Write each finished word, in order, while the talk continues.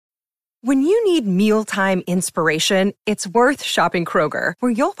When you need mealtime inspiration, it's worth shopping Kroger,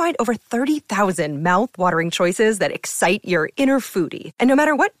 where you'll find over 30,000 mouth-watering choices that excite your inner foodie. And no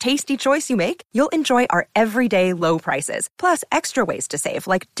matter what tasty choice you make, you'll enjoy our everyday low prices, plus extra ways to save,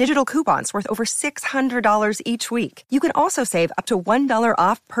 like digital coupons worth over $600 each week. You can also save up to $1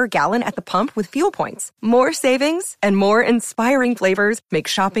 off per gallon at the pump with fuel points. More savings and more inspiring flavors make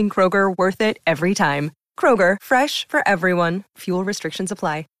shopping Kroger worth it every time. Kroger, fresh for everyone. Fuel restrictions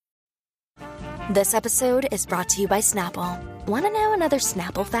apply. This episode is brought to you by Snapple. Want to know another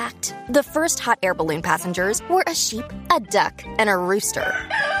Snapple fact? The first hot air balloon passengers were a sheep, a duck, and a rooster.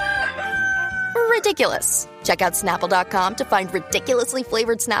 Ridiculous. Check out Snapple.com to find ridiculously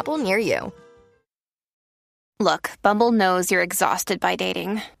flavored Snapple near you. Look, Bumble knows you're exhausted by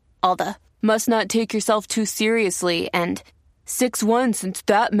dating. All the, must not take yourself too seriously, and 6'1" since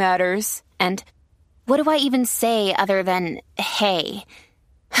that matters, and what do I even say other than, hey?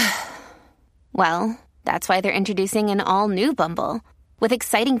 Well, that's why they're introducing an all-new Bumble, with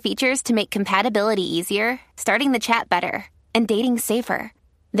exciting features to make compatibility easier, starting the chat better, and dating safer.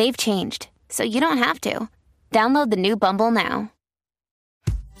 They've changed, so you don't have to. Download the new Bumble now.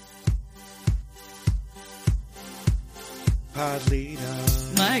 Pod leader.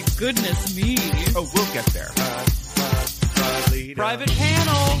 My goodness me. Oh, we'll get there. Pod leader. Private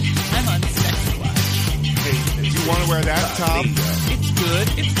panel. I'm on Sex Watch. Hey, do you want to wear that top? It's good.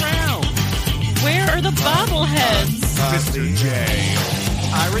 It's round. Where are the bobbleheads? Mr. J.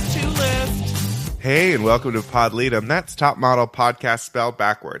 Ira Two-Lift. Hey, and welcome to Pod Leadum. That's Top Model Podcast spelled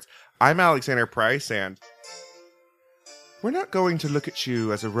backwards. I'm Alexander Price, and we're not going to look at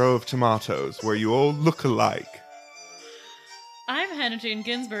you as a row of tomatoes where you all look alike. I'm Hannah Jane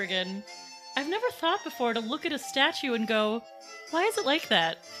Ginsburg, and I've never thought before to look at a statue and go, why is it like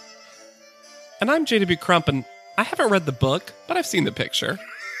that? And I'm JW Crump, and I haven't read the book, but I've seen the picture.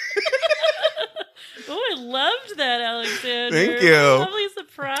 Oh, I loved that, Alexander. Thank you. Lovely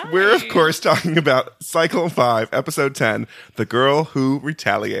surprise. We're, of course, talking about Cycle 5, Episode 10, The Girl Who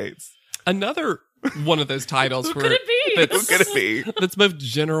Retaliates. Another one of those titles. Who could it be? Who could it be? That's both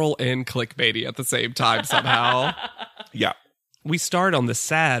general and clickbaity at the same time somehow. Yeah. We start on the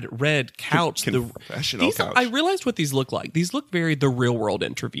sad red couch. Confessional couch. I realized what these look like. These look very the real world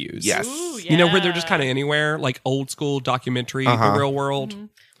interviews. Yes. Ooh, yeah. You know, where they're just kind of anywhere, like old school documentary, the real world. Mm-hmm.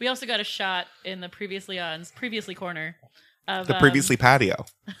 We also got a shot in the previously corner of The previously patio.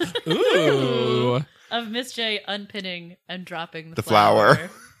 Ooh. of Miss J unpinning and dropping the flower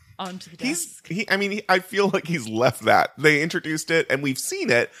onto the desk. I feel like he's left that. They introduced it and we've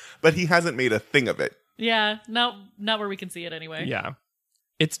seen it, but he hasn't made a thing of it. Yeah, not where we can see it anyway. Yeah.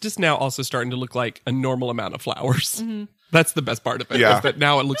 It's just now also starting to look like a normal amount of flowers. Mm-hmm. That's the best part of it. Yeah. Is that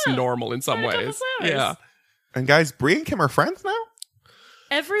now it looks normal in some ways. Yeah. And guys, Bree and Kim are friends now?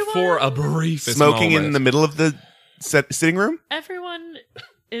 Everyone For a brief Smoking moment. in the middle of the sitting room? Everyone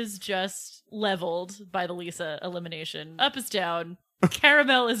is just leveled by the Lisa elimination. Up is down.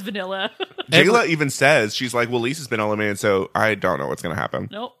 Caramel is vanilla. Jayla even says, she's like, well, Lisa's been eliminated, so I don't know what's going to happen.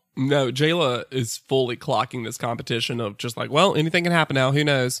 Nope. No, Jayla is fully clocking this competition of just like, well, anything can happen now. Who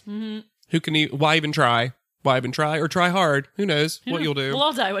knows? Mm-hmm. Who can why even try? Why even try? Or try hard? Who knows what you'll do? We'll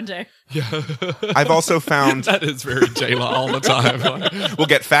all die one day. Yeah. I've also found... That is very Jayla all the time. We'll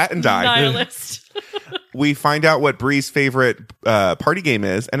get fat and die. Nihilist. We find out what Bree's favorite party game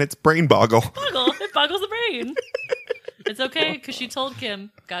is, and it's Brain Boggle. It boggles the brain. It's okay, because she told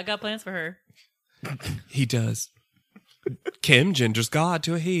Kim, God got plans for her. He does. Kim, Ginger's God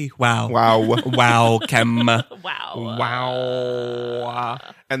to a he. Wow. Wow. Wow, Kim. Wow. Wow.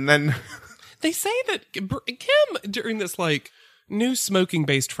 And then... They say that Kim, during this, like, new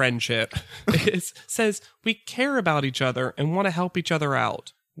smoking-based friendship, says we care about each other and want to help each other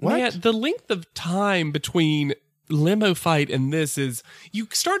out. What? Yeah, the length of time between limo fight and this is... You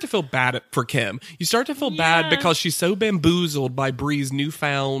start to feel bad for Kim. You start to feel bad because she's so bamboozled by Bree's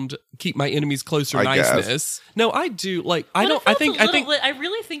newfound keep my enemies closer I niceness. guess. No, I do. Like, I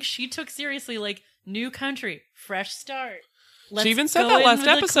really think she took seriously, like, new country, fresh start. Let's she even said go that in last with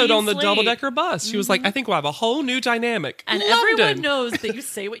a episode clean on the slate. double-decker bus. She was like, I think we'll have a whole new dynamic. And London. everyone knows that you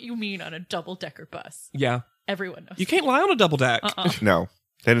say what you mean on a double-decker bus. Yeah. Everyone knows. You can't lie on a double deck. No.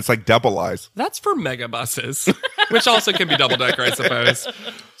 And it's like double lies. That's for mega buses, which also can be double-decker, I suppose.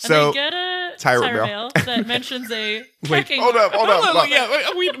 So, and they get a Tyrant Tyrant Mail. Mail that mentions a trekking... Hold up. Oh,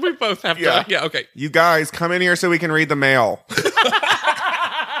 yeah, we both have to. Yeah, okay. You guys, come in here so we can read the mail.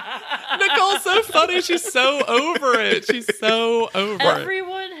 Nicole's so funny. She's so over it. She's so over it.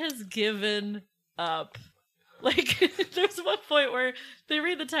 Everyone has given up. Like, there's one point where they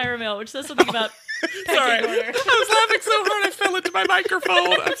read the Tyrant Mail, which says something about Sorry. I was laughing so hard I fell into my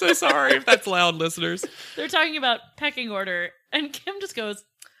microphone. I'm so sorry if that's loud, listeners. They're talking about pecking order, and Kim just goes,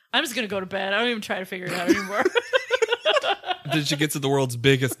 I'm just going to go to bed. I don't even try to figure it out anymore. Then she gets to the world's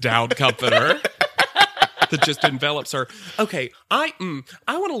biggest down comforter that just envelops her. Okay, I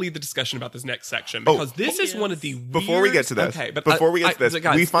want to lead the discussion about this next section because this is one of the weird... Before we get to this, okay, but before we get to this,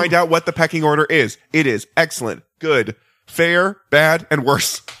 guys, we find out what the pecking order is. It is excellent, good, fair, bad, and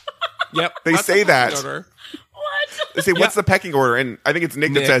worse. Yep. They that's say the that. What? They say, what's the pecking order? And I think it's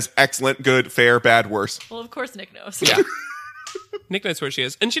Nick that says excellent, good, fair, bad, worse. Well, of course Nick knows. Yeah. Nick knows where she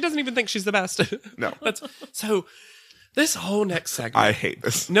is. And she doesn't even think she's the best. No. So this whole next segment. I hate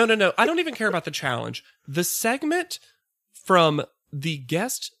this. No. I don't even care about the challenge. The segment from the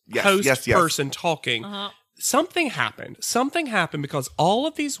guest host person talking, something happened. Something happened because all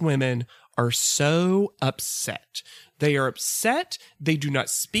of these women are so upset. They are upset. They do not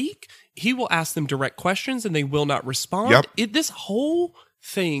speak. He will ask them direct questions and they will not respond. Yep. This whole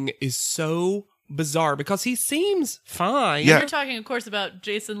thing is so bizarre because he seems fine. Yeah. We're talking, of course, about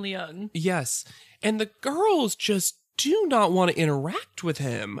Jason Leung. Yes. And the girls just do not want to interact with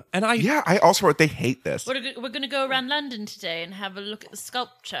him. And I also wrote they hate this. We're going to go around London today and have a look at the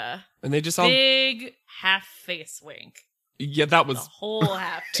sculpture. And they just all... Big half-face wink. Yeah, that was... The whole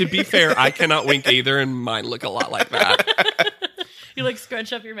half face. To be fair, I cannot wink either, and mine look a lot like that. You like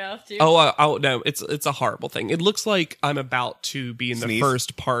scrunch up your mouth too? Oh no, it's a horrible thing. It looks like I'm about to be in the Sneeze?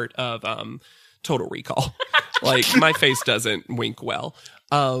 first part of Total Recall. Like my face doesn't wink well.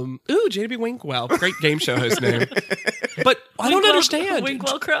 JB Winkwell, great game show host name. But I don't understand.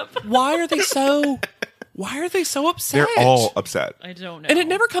 Winkwell Crump. Why are they so upset? They're all upset. I don't know. And it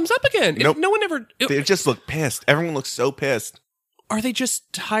never comes up again. Nope. No one ever... They just look pissed. Everyone looks so pissed. Are they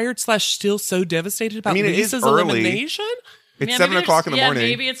just tired / still so devastated about it is Lisa's early. elimination? It's 7 o'clock in the morning.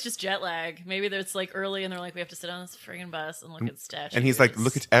 Maybe it's just jet lag. Maybe it's like early and they're like, we have to sit on this friggin' bus and look at statues. And he's like,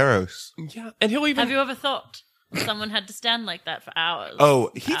 look at Eros. Yeah. And he'll even... Have you ever thought someone had to stand like that for hours?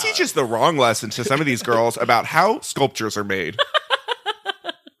 Oh, he teaches the wrong lesson to some of these girls about how sculptures are made.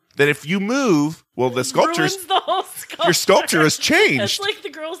 That if you move, well, the sculptures... Ruins the whole sculpture. Your sculpture has changed. It's like the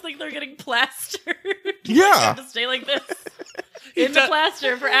girls think they're getting plastered. Yeah. Like, they have to stay like this in the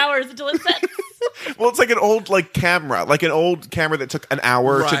plaster for hours until it sets. Well, it's like an old camera. Like an old camera that took an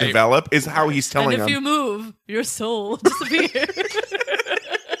hour to develop is how he's telling and if them. you move, your soul disappears.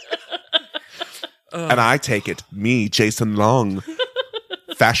 And I take it, me, Jason Long,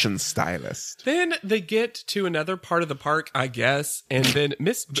 fashion stylist. Then they get to another part of the park, I guess, and then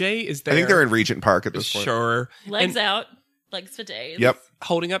Miss J is there. I think they're in Regent Park at this point. Sure. Legs out, legs for days. Yep.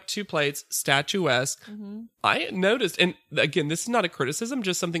 Holding up 2 plates, statuesque. Mm-hmm. I noticed, and again, this is not a criticism,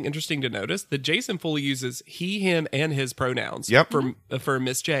 just something interesting to notice, that Jason fully uses he, him, and his pronouns for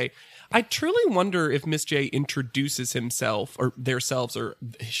Miss J. I truly wonder if Miss J introduces himself or theirselves or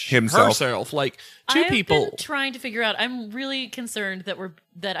herself like to people. I've been trying to figure out. I'm really concerned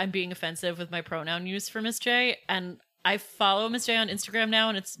that I'm being offensive with my pronoun use for Miss J, and I follow Miss J on Instagram now,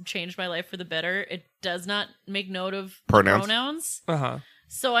 and it's changed my life for the better. It does not make note of pronouns. Uh-huh.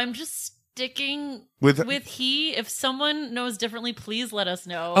 So I'm just sticking with he. If someone knows differently, please let us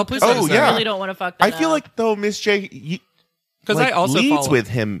know. Oh, please let us know. I really don't want to fuck that I feel up. like, though, Miss J... Because I also leads follow with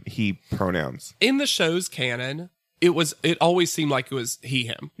him, he pronouns. in the show's canon. It always seemed like it was he,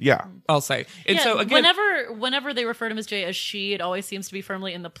 him. Yeah. I'll say. And so again, whenever they refer to Miss J as she, it always seems to be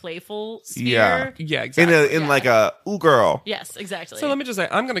firmly in the playful Yeah. sphere. yeah, exactly. In like a, ooh, girl. Yes, exactly. So let me just say,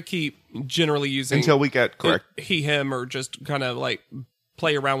 I'm going to keep generally using Until we get correct. he, him, or just kind of like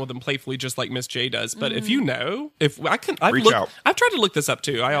play around with them playfully, just like Miss J does. But if you know, I've Reach looked, out. I've tried to look this up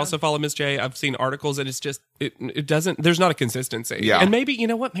too. I also follow Miss J. I've seen articles, and it's just it doesn't. There's not a consistency. Yeah. And maybe you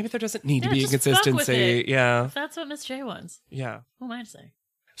know what? Maybe there doesn't need to be a just fuck with consistency. it. Yeah. If that's what Miss J wants. Yeah. Who am I to say?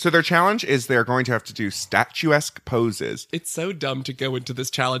 So their challenge is they're going to have to do statuesque poses. It's so dumb to go into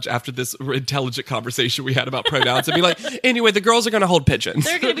this challenge after this intelligent conversation we had about pronouns and be like, anyway, the girls are going to hold pigeons.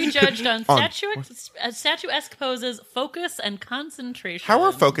 They're going to be judged on statuesque poses, focus, and concentration. How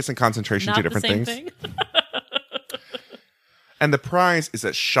are focus and concentration Not two different the same things? thing. And the prize is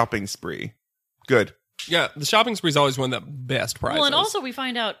a shopping spree. Good. Yeah, the shopping spree is always one of the best prizes. Well, and also we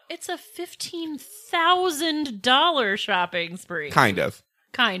find out it's a $15,000 shopping spree. Kind of.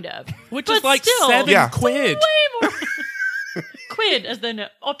 Which But is like still, $7 quid. Way more quid as than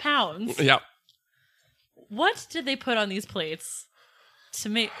or pounds. Yeah. What did they put on these plates to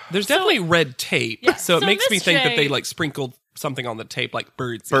make? There's definitely red tape, Yeah, so it so makes me Miss think that J- they like sprinkled something on the tape like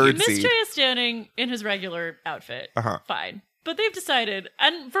birdseed. Bird Miss seed. J is standing in his regular outfit. Uh-huh. Fine. But they've decided,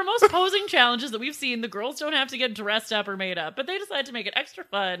 and for most posing challenges that we've seen, the girls don't have to get dressed up or made up, but they decide to make it extra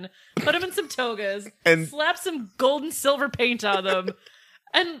fun, put them in some togas, And- slap some gold and silver paint on them,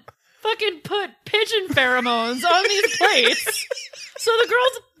 and fucking put pigeon pheromones on these plates. So the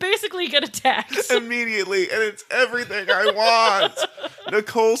girls basically get attacked. Immediately, and it's everything I want.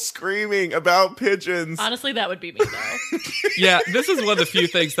 Nicole screaming about pigeons. Honestly, that would be me, though. Yeah, this is one of the few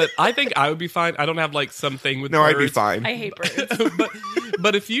things that I think I would be fine. I don't have like something with No, birds. I'd be fine. I hate birds.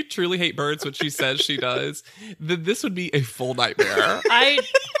 but if you truly hate birds, which she says she does, then this would be a full nightmare.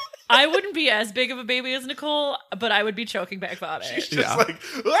 I wouldn't be as big of a baby as Nicole, but I would be choking back vomit. Just Yeah. like,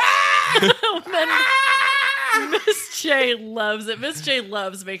 "Ah!" And then Miss J loves it. Miss J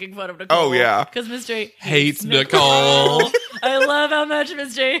loves making fun of Nicole. Oh, yeah. Because Miss J Hates Nicole. I love how much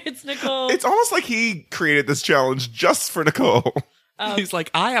Miss J hates Nicole. It's almost like he created this challenge just for Nicole. He's like,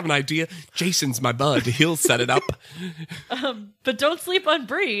 I have an idea. Jason's my bud. He'll set it up. But don't sleep on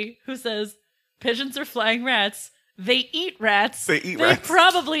Bree, who says, pigeons are flying rats. They eat rats. They eat rats. They'd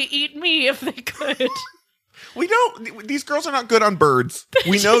probably eat me if they could. We don't. These girls are not good on birds.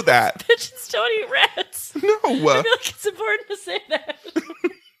 We know that. Pigeons don't eat rats. No. I feel like it's important to say that.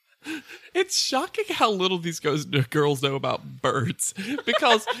 It's shocking how little these girls know about birds.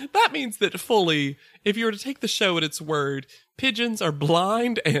 Because that means that fully, if you were to take the show at its word, pigeons are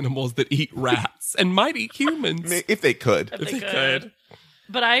blind animals that eat rats and might eat humans. If they could. If they could.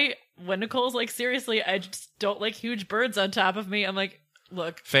 But when Nicole's like, seriously, I just don't like huge birds on top of me. I'm like,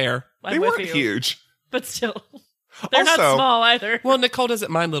 look, Fair. I'm They with weren't you. huge. But still, they're not Also- small either. Well, Nicole doesn't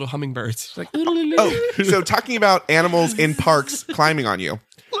mind little hummingbirds. She's like, Oh, so talking about animals in parks climbing on you.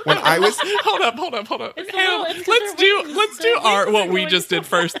 When I was hold up. It's Hannah, it's 'cause let's their do wings- their our wings what are we going just so did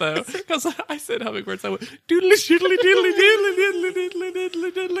first though, fast. because I said hummingbirds. I went doodly doodly doodly doodly doodly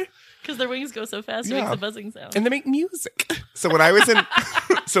doodly doodly, Because their wings go so fast, it Yeah. makes a buzzing sound. and they make music. so when I was in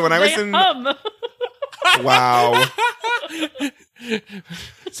They hum. wow.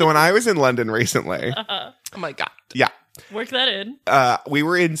 So when I was in London recently, Oh my god! yeah, Work that in. we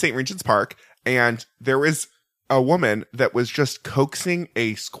were in St. Regent's Park, and there was a woman that was just coaxing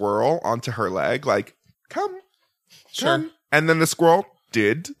a squirrel onto her leg, like, come. And then the squirrel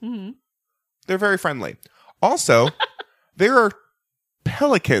did. Mm-hmm. They're very friendly. Also, there are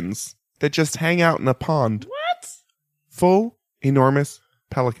pelicans that just hang out in a pond. What? Full, enormous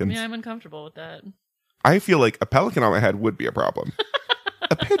pelicans. Yeah, I'm uncomfortable with that. I feel like a pelican on my head would be a problem.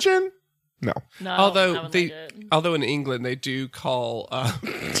 A pigeon? No. No, I Although wouldn't like it. although in England they do call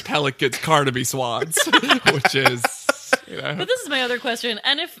pelicans Carnaby swans, which is But this is my other question.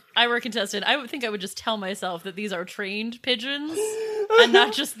 And if I were a contestant, I would think I would just tell myself that these are trained pigeons and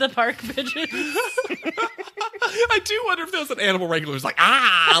not just the park pigeons. I do wonder if there was an animal wrangler who's like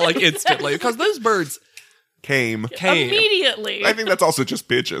like instantly, because those birds Came. Immediately. I think that's also just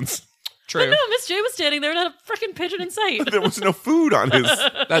pigeons. True. No, Miss J was standing there, not a freaking pigeon in sight. There was no food on his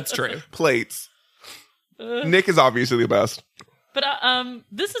That's true. plates. Nick is obviously the best. But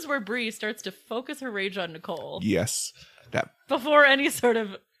this is where Bree starts to focus her rage on Nicole Yes. That before any sort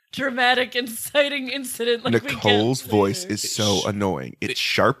of dramatic, inciting incident. Like Nicole's we get voice later. is so annoying. It's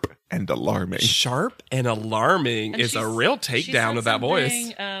sharp and alarming. Sharp and alarming And is a she's- real she takedown said of that voice.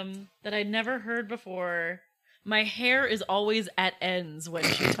 something, that I'd never heard before. My hair is always at ends when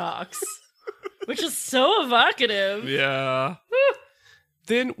she talks, which is so evocative. Yeah.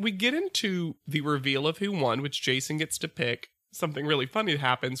 Then we get into the reveal of who won, which Jason gets to pick. Something really funny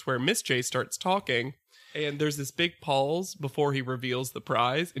happens where Miss J starts talking, and there's this big pause before he reveals the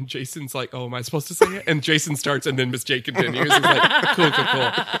prize, and Jason's like, oh, am I supposed to say it? And Jason starts, and then Miss J continues. He's like,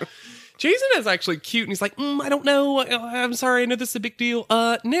 cool. Jason is actually cute, and he's like, I don't know. I'm sorry, I know this is a big deal.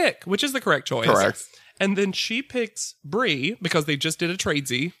 Nick, which is the correct choice. Correct. And then she picks Bree, because they just did a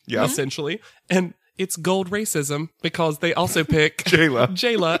tradesy, Yeah. essentially. And it's gold racism, because they also pick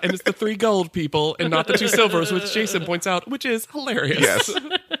Jayla. and it's the 3 gold people and not the 2 silvers, which Jason points out, which is hilarious. Yes.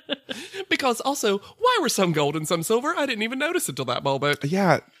 Because also, why were some gold and some silver? I didn't even notice until that moment.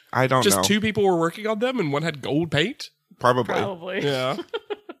 Yeah, I don't Just know. 2 people were working on them and one had gold paint. Probably. Probably. Yeah.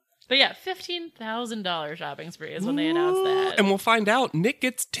 But yeah, $15,000 shopping spree is when they announced that. And we'll find out Nick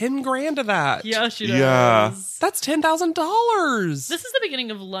gets 10 grand of that. Yeah, she does. Yeah. That's $10,000. This is the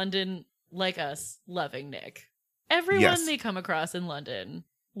beginning of London, like us, loving Nick. Everyone Yes. they come across in London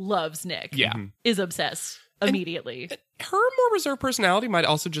loves Nick. Yeah. Is obsessed immediately. Her more reserved personality might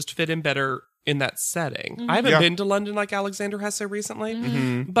also just fit in better in that setting. I haven't Yeah. been to London like Alexander has so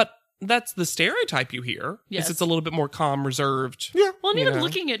recently, but that's the stereotype you hear. Yes. Is it's a little bit more calm, reserved. Yeah. Well, and You even know?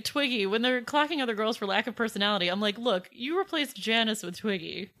 looking at Twiggy, when they're clocking other girls for lack of personality, I'm like, look, you replaced Janice with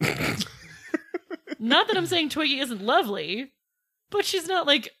Twiggy. Not that I'm saying Twiggy isn't lovely, but she's not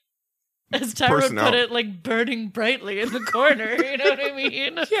like, as Tyra would Personnel. put it, like burning brightly in the corner. You know what I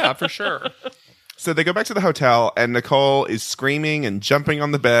mean? Yeah, for sure. So they go back to the hotel, and Nicole is screaming and jumping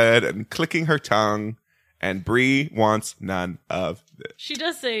on the bed and clicking her tongue, and Bree wants none of this. She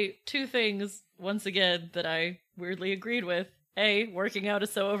does say two things, once again, that I weirdly agreed with. A, working out is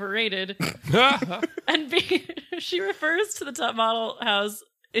so overrated. And B, she refers to the top model house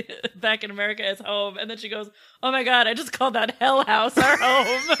back in America as home. And then she goes, oh my God, I just called that Hell House our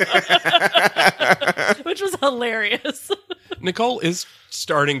home. Which was hilarious. Nicole is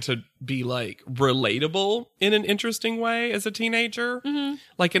starting to be like relatable in an interesting way as a teenager.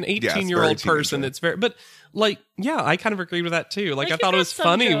 Like an 18-year-old very person teenager. that's very, but like, yeah, I kind of agreed with that too. Like I Like, thought it it was has some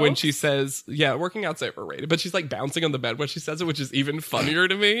funny when jokes. she says, yeah, working out's overrated, but she's like bouncing on the bed when she says it, which is even funnier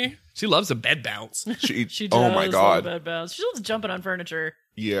to me. She loves a bed bounce. She, She does oh my love God. bed bounce. She loves jumping on furniture.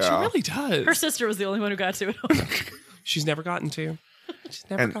 Yeah. She really does. Her sister was the only one who got to it. She's never gotten to. She's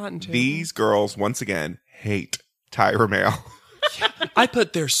never And gotten to. these girls, once again, hate Tyra Mail. I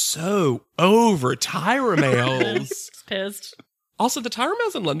put they're so over Tyra males. Pissed. Also, the Tyra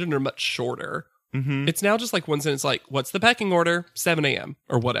males in London are much shorter. Mm-hmm. It's now just like one sentence like, what's the pecking order? 7 a.m.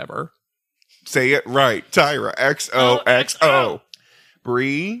 or whatever. Say it right. Tyra. XOXO.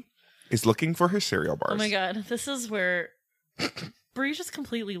 Bree is looking for her cereal bars. Oh my God. This is where Bree just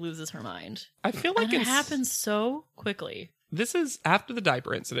completely loses her mind. I feel like And it it's, happens so quickly. this is after the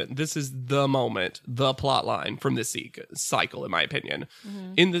diaper incident. This is the moment, the plot line from this cycle, in my opinion.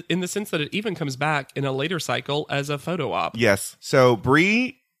 In the sense that it even comes back in a later cycle as a photo op. Yes. So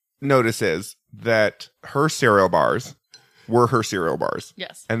Bree notices that her cereal bars were her cereal bars.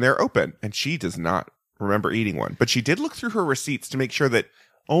 Yes. And they're open. And she does not remember eating one. But she did look through her receipts to make sure that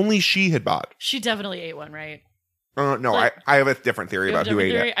only she had bought. She definitely ate one, right? No, Like- I have a different theory You have about who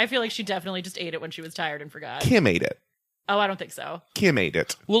different ate theory? it. I feel like she definitely just ate it when she was tired and forgot. Kim ate it. Oh, I don't think so. Kim ate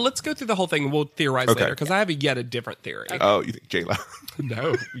it. Well, let's go through the whole thing and we'll theorize Okay. later because I have yet a different theory. Oh, you think J-Lo?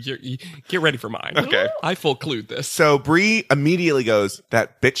 No, get ready for mine. Okay. I full clued this. So Bree immediately goes,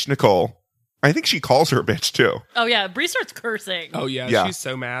 that bitch Nicole. I think she calls her a bitch too. Oh, yeah. Bree starts cursing. Oh yeah, Yeah. she's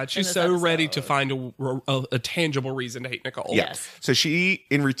so mad. She's this so ready episode. to find a tangible reason to hate Nicole. Yeah. Yes. So she,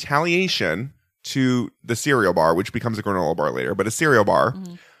 in retaliation to the cereal bar, which becomes a granola bar later, but a cereal bar.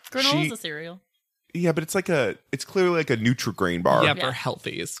 Granola's She- a cereal. Yeah, but it's clearly like a Nutri-Grain bar. Yeah, Yeah. for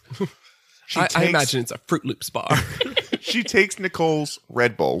healthies. She I takes- imagine it's a Fruit Loops bar. She takes Nicole's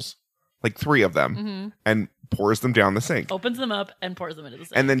Red Bulls, like 3 of them, and pours them down the sink. Opens them up and pours them into the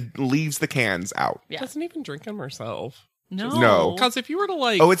sink. And then leaves the cans out. Yeah. Doesn't even drink them herself. No. Because if you were to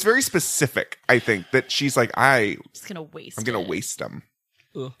like, Oh, it's very specific, I think, that she's like, I'm just gonna waste going to it. waste them.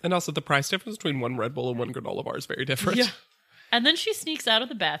 ugh. And also the price difference between one Red Bull and one granola bar is very different. Yeah. And then she sneaks out of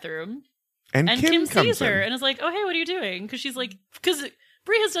the bathroom And, and Kim Kim comes sees her in. and is like, oh, hey, what are you doing? Because she's like, because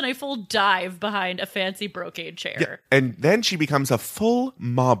Bree has done a full dive behind a fancy brocade chair. Yeah. And then she becomes a full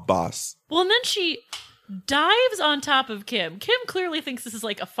mob boss. Well, and then she dives on top of Kim. Kim clearly thinks this is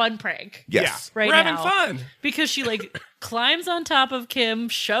like a fun prank. Yes. Right We're having now. fun. Because she like climbs on top of Kim,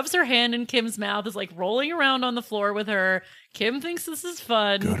 shoves her hand in Kim's mouth, is like rolling around on the floor with her. Kim thinks this is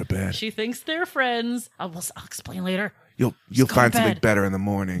fun. Go to bed. She thinks they're friends. I'll explain later. You'll go to find something bed. better in the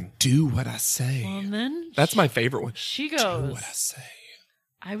morning. Do what I say. And then That's my favorite one. she Do goes, what I say.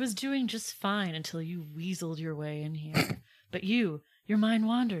 I was doing just fine until you weaseled your way in here. But your mind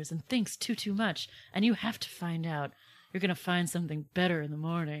wanders and thinks too much, and you have to find out. You're going to find something better in the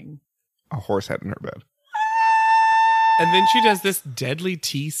morning. A horse head in her bed. And then she does this deadly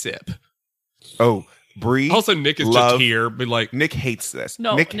tea sip. Oh, Bree. Also, Nick is love- just here, but like, Nick hates this.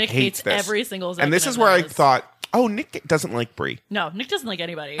 No, Nick hates this. every single second And this of is where I this. thought, oh, Nick doesn't like Bree. No, Nick doesn't like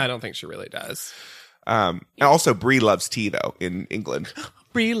anybody. I don't think she really does. And also, Bree loves tea, though, in England.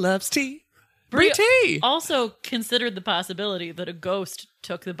 Bree loves tea. Bree tea. also considered the possibility that a ghost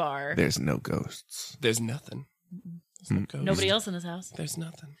took the bar. There's no ghosts. There's nothing. There's no ghost. Nobody else in this house. There's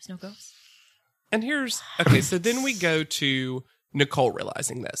nothing. There's no ghosts. And here's okay. So then we go to Nicole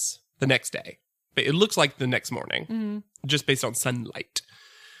realizing this the next day. But it looks like the next morning, just based on sunlight.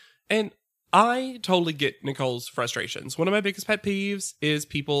 And I totally get Nicole's frustrations. One of my biggest pet peeves is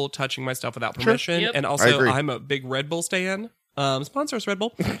people touching my stuff without permission. Yep. And I also, agree. I'm a big Red Bull stan. Sponsor us, Red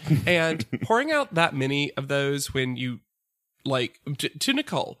Bull. And pouring out that many of those when you, like, to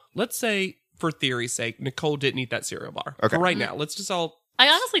Nicole, let's say, for theory's sake, Nicole didn't eat that cereal bar. Okay. For right now, let's just all I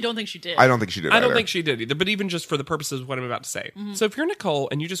honestly don't think she did. I don't think she did I don't either. think she did either, but even just for the purposes of what I'm about to say. So if you're Nicole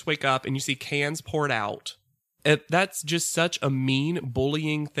and you just wake up and you see cans poured out That's just such a mean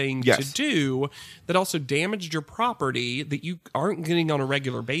bullying thing to do that also damaged your property that you aren't getting on a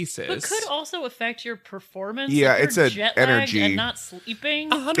regular basis. But could also affect your performance. Yeah, if it's you're a jet-lagged energy. and not sleeping.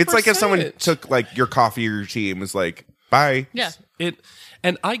 100%. It's like if someone took like your coffee or your tea and was like, bye. Yeah.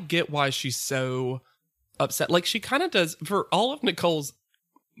 And I get why she's so upset. Like she kind of does for all of Nicole's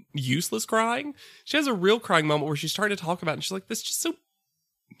useless crying. She has a real crying moment where she's starting to talk about it and she's like, this is just so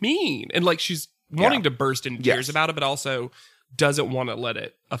mean. And like she's wanting to burst into tears about it, but also doesn't want to let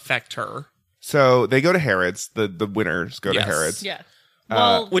it affect her. So they go to Harrods. The winners go to Harrods. Yeah.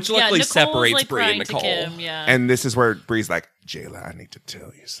 Well, which luckily Nicole's, separates like, Bree and crying to Nicole. Kim, yeah. And this is where Bree's like, Jayla, I need to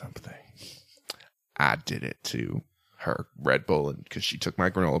tell you something. I did it to her Red Bull because she took my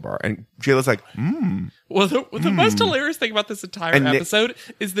granola bar. And Jayla's like, Well, the most hilarious thing about this entire And episode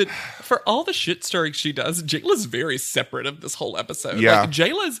is that for all the shit stirring she does, Jayla's very separate of this whole episode. Yeah. Like,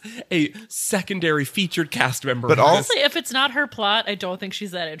 Jayla's a secondary featured cast member. But in this. Honestly, if it's not her plot, I don't think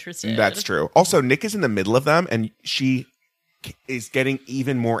she's that interested. That's true. Also, Nick is in the middle of them, and she is getting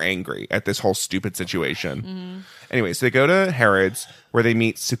even more angry at this whole stupid situation. Anyway, so they go to Harrods, where they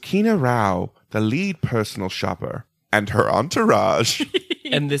meet Sukina Rao, the lead personal shopper, and her entourage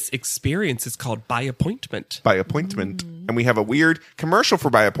And this experience is called By Appointment. by appointment. And we have a weird commercial for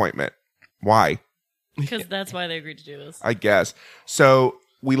by appointment. Why? Because that's why they agreed to do this. I guess. So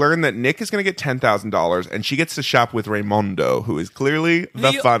we learn that Nick is going to get $10,000, and she gets to shop with Raymondo, who is clearly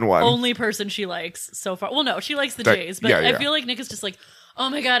the fun one. Only person she likes so far. Well, no, she likes the That- Jays, but yeah, I yeah. feel like Nick is just like, oh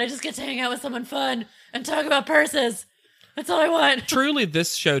my god, I just get to hang out with someone fun and talk about purses. That's all I want. Truly,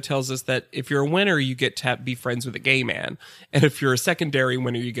 this show tells us that if you're a winner, you get to be friends with a gay man. And if you're a secondary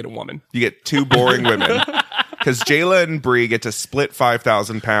winner, you get a woman. You get two boring women. Because Jayla and Bree get to split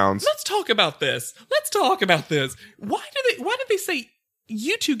 5,000 pounds. Let's talk about this. Why did they say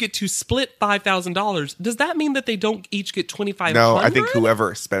you two get to split $5,000? Does that mean that they don't each get $2,500? No, I think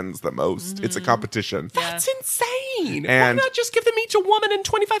whoever spends the most. It's a competition. That's insane. And- Why not just give them each a woman and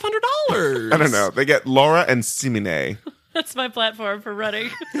 $2,500? I don't know. They get Laura and Simone. That's my platform for running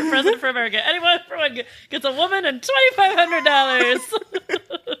for president for America. Anyone for one gets a woman and $2,500.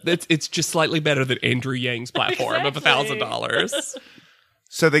 It's just slightly better than Andrew Yang's platform of Exactly. $1,000.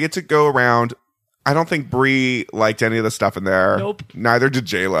 So they get to go around. I don't think Bree liked any of the stuff in there. Nope. Neither did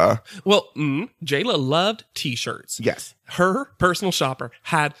Jayla. Well, Jayla loved T-shirts. Yes. Her personal shopper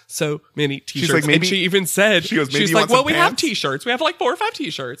had so many T-shirts. like, maybe- and she even said, she goes, maybe she's you like, want well, some we have pants?" T-shirts. We have like 4 or 5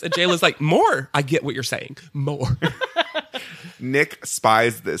 T-shirts. And Jayla's like, more. I get what you're saying. More. Nick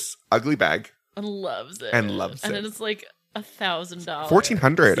spies this ugly bag. and loves it. And loves it. And it's like $1,000.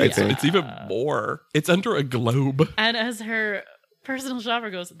 $1,400, I think. It's even more. It's under a globe. And as her personal shopper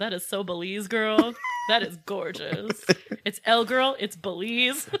goes, that is so Belize, girl. That is gorgeous. It's L girl. It's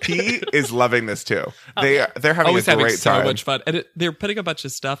Belize. P is loving this too. They're having Always a having great so time. much fun. And they're putting a bunch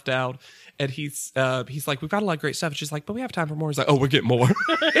of stuff down. And he's like, we've got a lot of great stuff. And she's like, but we have time for more. He's like, oh, we're getting more.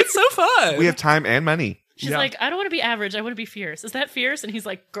 It's so fun. We have time and money. She's Yeah. like, I don't want to be average. I want to be fierce. Is that fierce? And he's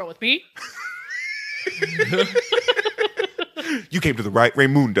like, girl with me. You came to the right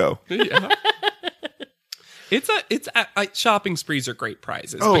Raymundo. Yeah. Shopping sprees are great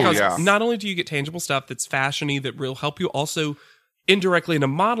prizes. Oh, because yeah. not only do you get tangible stuff that's fashiony that will help you also indirectly in a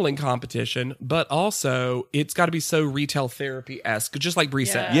modeling competition, but also it's got to be so retail therapy-esque, just like Bree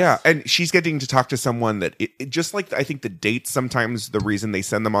said. Yeah, and she's getting to talk to someone that it just like I think the dates sometimes the reason they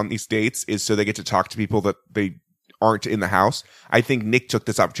send them on these dates is so they get to talk to people that they aren't in the house. I think Nick took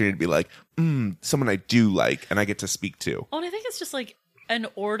this opportunity to be like, someone I do like and I get to speak to. Oh, and I think it's just like an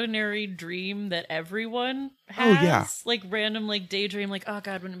ordinary dream that everyone Oh, has. yeah. Like random like daydream, like, oh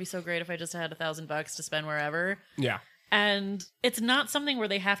god, wouldn't it be so great if I just had $1,000 to spend wherever? Yeah. And it's not something where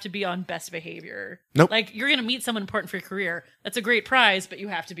they have to be on best behavior. Nope. Like, you're going to meet someone important for your career. That's a great prize, but you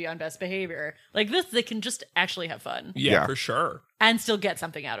have to be on best behavior. Like this, they can just actually have fun Yeah, Yeah. for sure. and still get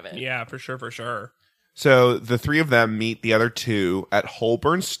something out of it. Yeah, for sure. So the three of them meet the other two at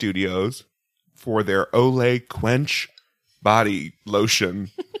Holborn Studios for their Olay Quench body lotion.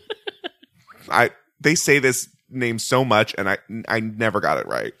 They say this name so much and I never got it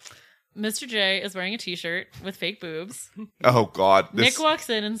right. Mr. J is wearing a t-shirt with fake boobs. Oh God. Nick walks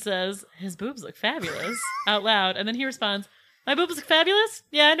in and says, his boobs look fabulous, out loud. And then he responds, my boobs look fabulous?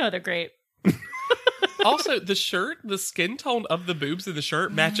 Yeah, I know they're great. Also, the shirt, the skin tone of the boobs in the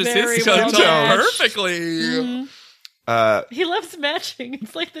shirt matches Very his well skin tone matched. perfectly. He loves matching.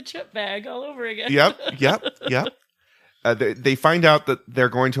 It's like the chip bag all over again. Yep. They find out that they're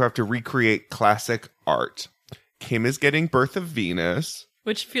going to have to recreate classic art. Kim is getting Birth of Venus.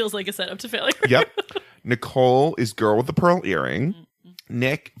 Which feels like a setup to failure. Yep. Nicole is Girl with the Pearl Earring.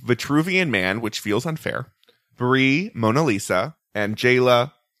 Nick, Vitruvian Man, which feels unfair. Bree, Mona Lisa, and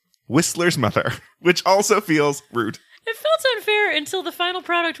Jayla, Whistler's mother, which also feels rude. It felt unfair until the final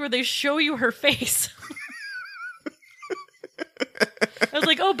product where they show you her face. I was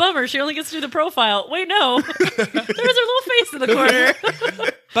like, oh, bummer. She only gets to do the profile. Wait, no. There's her little face in the corner.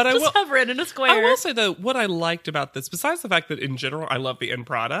 But Just hovering in a square. I will say, though, what I liked about this, besides the fact that in general I love the end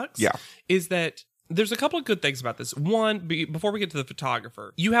products, is that there's a couple of good things about this. One, before we get to the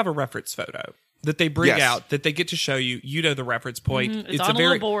photographer, you have a reference photo that they bring out, that they get to show you. You know the reference point. It's on a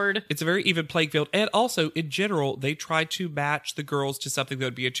little board. It's a very even playing field. And also, in general, they try to match the girls to something that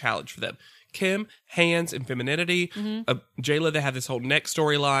would be a challenge for them. Kim, hands and femininity. Jayla, they have this whole neck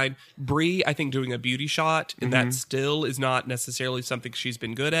storyline. Bree, I think, doing a beauty shot, and that still is not necessarily something she's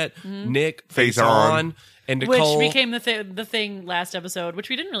been good at. Nick, face on. And Nicole. Which became the thing last episode, which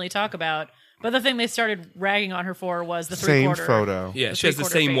we didn't really talk about. But the thing they started ragging on her for was the same three-quarter. photo. Yeah, she has the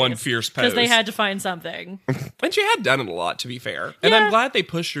same one fierce pose. Because they had to find something. And she had done it a lot, to be fair. And I'm glad they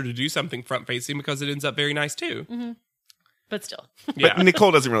pushed her to do something front-facing because it ends up very nice, too. But still. But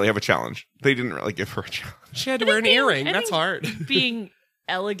Nicole doesn't really have a challenge. They didn't really give her a challenge. She had to wear an earring. That's hard. Being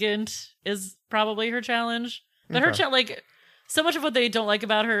elegant is probably her challenge. But her so much of what they don't like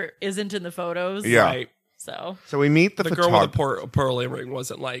about her isn't in the photos. Yeah. Right. So we meet the girl with the pearl earring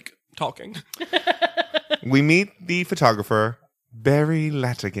wasn't, talking. We meet the photographer, Barry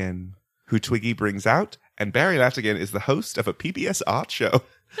Latigan, who Twiggy brings out, and Barry Latigan is the host of a PBS art show.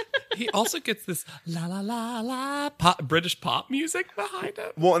 He also gets this la la la la British pop music behind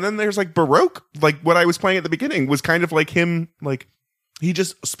him. Well, and then there's Baroque, what I was playing at the beginning was kind of like him, he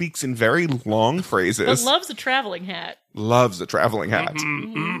just speaks in very long phrases. but loves a traveling hat. Loves a traveling hat.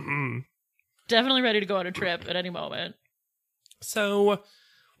 Definitely ready to go on a trip at any moment. So,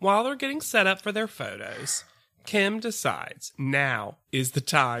 while they're getting set up for their photos, Kim decides now is the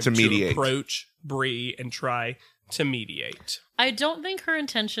time to mediate. Approach Bree and try to mediate. I don't think her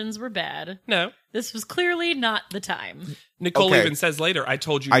intentions were bad. No. This was clearly not the time. Nicole even says later, I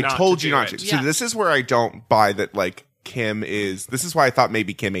told you not to. So this is where I don't buy that, Kim is... This is why I thought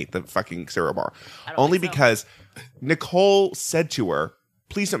maybe Kim ate the fucking cereal bar. Only because Nicole said to her,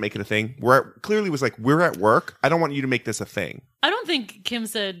 please don't make it a thing. Clearly was we're at work. I don't want you to make this a thing. I don't think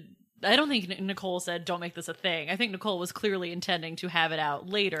Nicole said, don't make this a thing. I think Nicole was clearly intending to have it out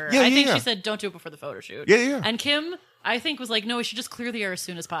later. I think she said, don't do it before the photo shoot. Yeah. And Kim, I think, was no, we should just clear the air as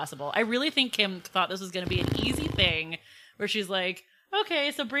soon as possible. I really think Kim thought this was going to be an easy thing where she's like,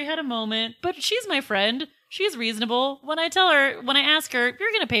 okay, so Bree had a moment, but she's my friend. She's reasonable. When I ask her,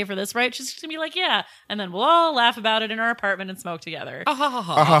 you're going to pay for this, right? She's going to be like, yeah. And then we'll all laugh about it in our apartment and smoke together.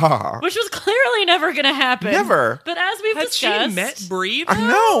 Which was clearly never going to happen. Never. But as we've discussed. Had she met Bree?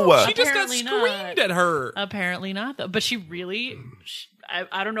 No. She just got screamed at her. Apparently not, though. But she really...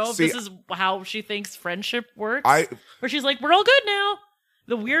 I don't know if this is how she thinks friendship works. Where she's like, we're all good now.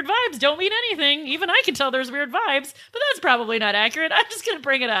 The weird vibes don't mean anything. Even I can tell there's weird vibes, but that's probably not accurate. I'm just going to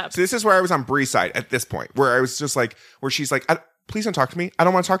bring it up. So this is where I was on Bree's side at this point, where I was just where she's like, please don't talk to me. I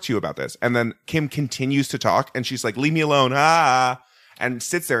don't want to talk to you about this. And then Kim continues to talk, and she's like, leave me alone. And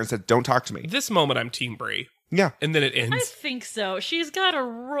sits there and said, don't talk to me. This moment, I'm Team Bree. Yeah. And then it ends. I think so. She's got a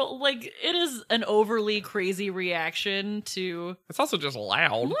role, it is an overly crazy reaction to... It's also just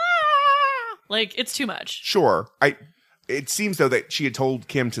loud. It's too much. Sure. It seems, though, that she had told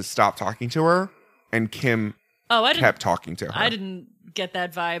Kim to stop talking to her, and Kim kept talking to her. I didn't get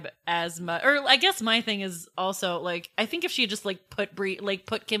that vibe as much. Or I guess my thing is also, I think if she had just,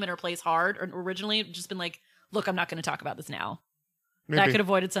 put Kim in her place hard, or originally just been look, I'm not going to talk about this now. Maybe. That could have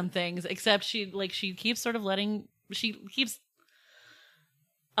avoided some things, except she keeps sort of she keeps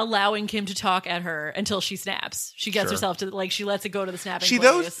allowing Kim to talk at her until she snaps. She gets herself to she lets it go to the snapping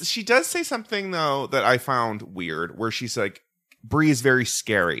place. She does say something though that I found weird, where she's like, Bree is very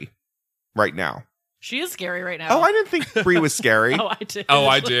scary right now. She is scary right now. Oh, I didn't think Bree was scary. Oh, I did. Oh,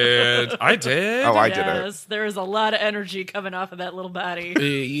 I did. I did. Oh, I did it. Yes, there is a lot of energy coming off of that little body.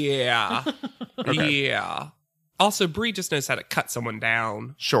 Yeah. Yeah. Also, Bree just knows how to cut someone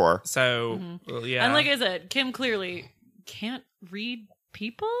down. Sure. So, yeah. And like I said, Kim clearly can't read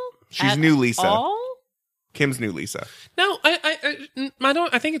people. She's new Lisa. All? Kim's new Lisa. No, I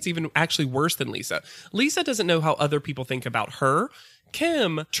don't. I think it's even actually worse than Lisa. Lisa doesn't know how other people think about her.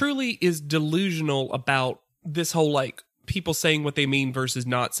 Kim truly is delusional about this whole people saying what they mean versus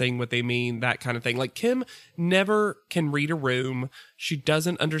not saying what they mean, that kind of thing. Kim never can read a room. She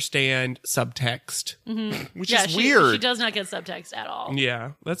doesn't understand subtext, which is weird. She does not get subtext at all.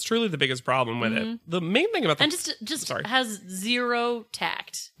 Yeah, that's truly the biggest problem with it. The main thing about and just has zero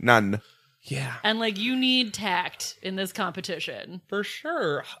tact. None. Yeah. And like, you need tact in this competition For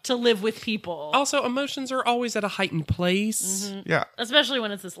sure. to live with people. Also, emotions are always at a heightened place. Yeah. Especially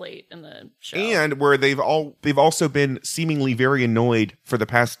when it's this late in the show. And where they've also been seemingly very annoyed for the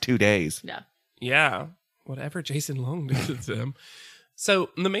past 2 days. Yeah. Yeah. Whatever Jason Long did to them. So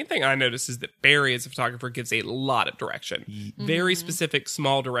the main thing I noticed is that Barry, as a photographer, gives a lot of direction. Very specific,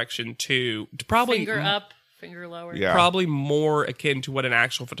 small direction to probably Finger up, finger lower. Yeah. probably more akin to what an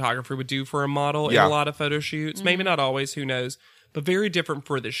actual photographer would do for a model in Yeah. a lot of photo shoots. Maybe not always, who knows, but very different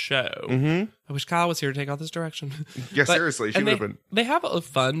for the show. I wish Kyle was here to take all this direction. Yeah, But- seriously. She and would have been. they have a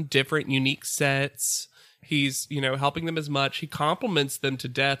fun, different, unique sets. He's, helping them as much. He compliments them to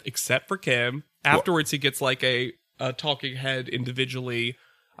death, except for Kim. Afterwards, he gets like a talking head individually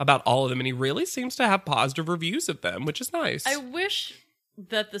about all of them, and he really seems to have positive reviews of them, which is nice. I wish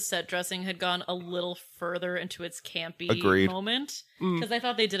that the set dressing had gone a little further into its campy Agreed. moment. Because I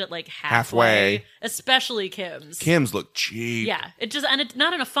thought they did it like Halfway. halfway. Especially Kim's. Kim's look cheap. Yeah. It's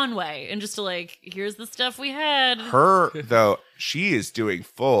not in a fun way. And just to like, here's the stuff we had. Her, though, she is doing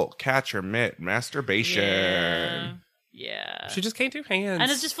full catch her mitt masturbation. Yeah. She just can't do hands.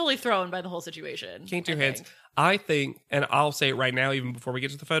 And it's just fully thrown by the whole situation. Can't do I hands. think. I think, and I'll say it right now, even before we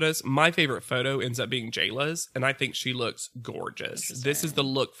get to the photos, my favorite photo ends up being Jayla's, and I think she looks gorgeous. This is the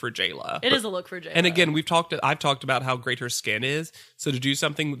look for Jayla. It is a look for Jay. And again, I've talked about how great her skin is. So to do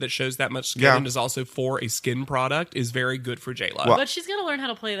something that shows that much skin Yeah. and is also for a skin product is very good for Jayla. Well- But she's got to learn how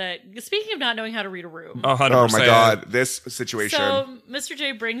to play that. Speaking of not knowing how to read a room. 100%. Oh my God, this situation. So Mr.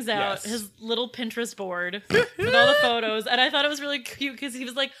 J brings out Yes. his little Pinterest board with all the photos, and I thought it was really cute because he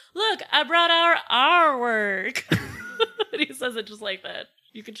was like, "Look, I brought our artwork," and he says it just like that.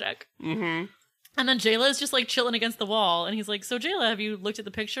 You can check. Mm-hmm. And then Jayla is just like chilling against the wall, and he's like, "So Jayla, have you looked at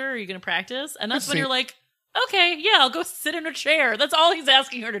the picture? Are you going to practice?" And that's when you're like, "Okay, yeah, I'll go sit in a chair." That's all he's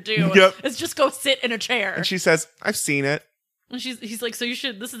asking her to do. Yep. Is just go sit in a chair. And she says, I've seen it. And he's like, "So you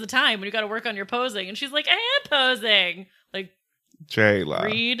should. This is the time when you got to work on your posing." And she's like, "I am posing." Like, Jayla.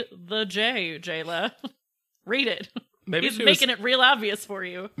 read the J, Jayla. Read it. Maybe He's she making it real obvious for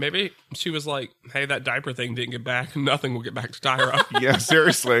you. Maybe she was like, hey, that diaper thing didn't get back. Nothing will get back to Tyra. Yeah,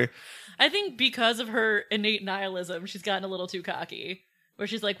 seriously. I think because of her innate nihilism, she's gotten a little too cocky. Where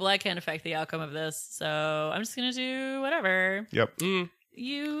she's like, well, I can't affect the outcome of this, so I'm just going to do whatever. Yep.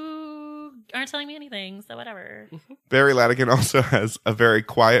 You aren't telling me anything, so whatever. Barry Ladigan also has a very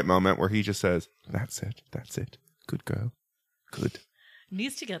quiet moment where he just says, That's it. That's it. Good girl. Good.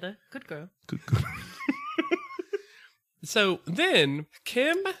 Knees together. Good girl. Good girl. So then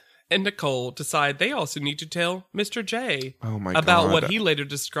Kim and Nicole decide they also need to tell Mr. J Oh my about God. what he later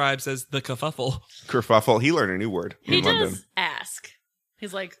describes as the kerfuffle. Kerfuffle. He learned a new word He in does London. ask.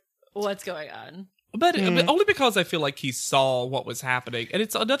 He's like, what's going on? But only because I feel like he saw what was happening. And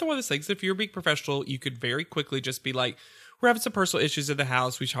it's another one of those things, if you're a big professional, you could very quickly just be like, we're having some personal issues in the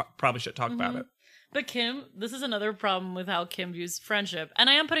house. We probably should talk about it. But Kim, this is another problem with how Kim views friendship. And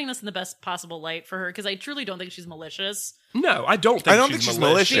I am putting this in the best possible light for her because I truly don't think she's malicious. No, I don't think I don't think she's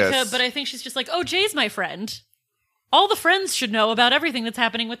malicious. But I think she's just like, oh, Jay's my friend. All the friends should know about everything that's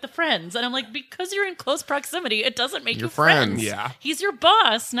happening with the friends. And I'm like, because you're in close proximity, it doesn't make Your you friends. friends. Yeah. He's your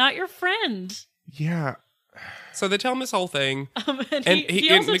boss, not your friend. Yeah. So they tell him this whole thing. And And, he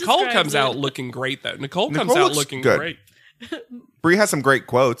and also Nicole describes comes it- out looking great, though. Nicole comes Nicole out looks looking good. great. Bree has some great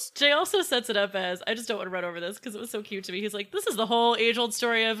quotes. Jay also sets it up as, I just don't want to run over this because it was so cute to me. He's like, this is the whole age-old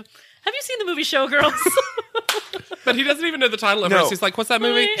story of, have you seen the movie Showgirls? But he doesn't even know the title at No. first. He's like, what's that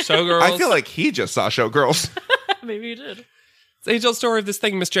movie? Really? Showgirls. I feel like he just saw Showgirls. Maybe he did. It's the age-old story of this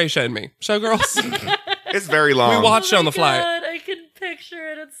thing Miss J showed me. Showgirls. It's very long. We watched it on Oh my the flight. God, I can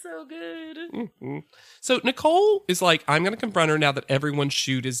picture it. It's so good. So Nicole is like, I'm going to confront her now that everyone's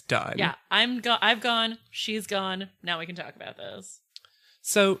shoot is done. Yeah, I've gone. She's gone. Now we can talk about this.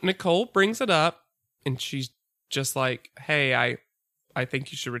 So Nicole brings it up, and she's just like, hey, I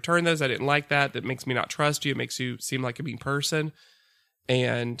think you should return those. I didn't like that. That makes me not trust you. It makes you seem like a mean person.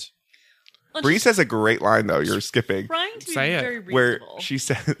 And Well, Bree she's says a great line though. You're skipping. trying to be Say it. very Where reasonable. she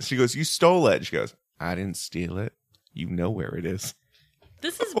says, she goes, "You stole it." She goes, "I didn't steal it. You know where it is."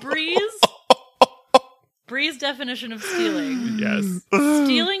 This is Bree's definition of stealing. yes.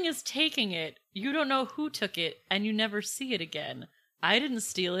 Stealing is taking it. You don't know who took it, and you never see it again. I didn't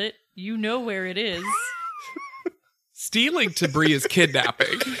steal it. You know where it is. Stealing to Bree is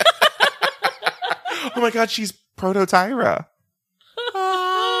kidnapping. Oh my God, she's Proto Tyra.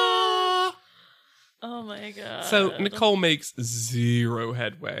 Oh my god. So Nicole makes zero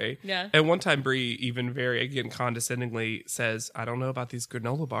headway. Yeah. And one time Bree even very, again, condescendingly says, I don't know about these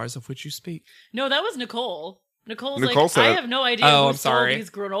granola bars of which you speak. No, that was Nicole. Nicole's Nicole like, said I it. have no idea Oh, who I'm sold sorry. these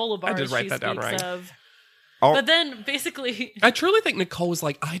granola bars I did write she that down speaks right. of. Oh. But then, basically... I truly think Nicole was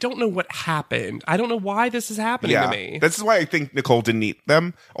like, I don't know what happened. I don't know why this is happening to me. This is why I think Nicole didn't eat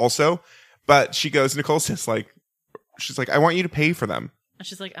them also. But Nicole says she's like, I want you to pay for them. And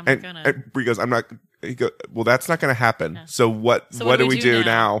she's like, I'm not And, gonna... and Brie goes, I'm not. He goes, well, that's not going to happen. Yeah. So what do we do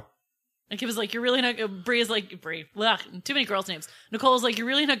now? And Kim was like, you're really not... Brie is like, Brie, ugh, too many girls' names. Nicole's like, you're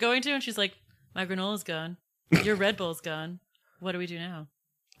really not going to? And she's like, my granola's gone. Your Red Bull's gone. What do we do now?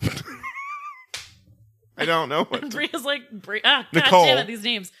 I don't know. What And Brie is like, God Nicole. damn it, these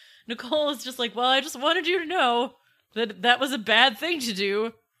names. Nicole is just like, well, I just wanted you to know that was a bad thing to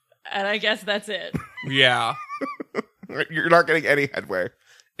do. And I guess that's it. Yeah. You're not getting any headway.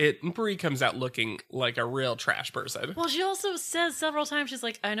 Brie comes out looking like a real trash person. Well, she also says several times, she's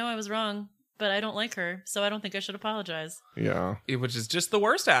like, I know I was wrong, but I don't like her, so I don't think I should apologize. Yeah. Which is just the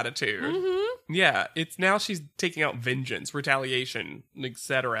worst attitude. Mm-hmm. Yeah, it's now she's taking out vengeance, retaliation,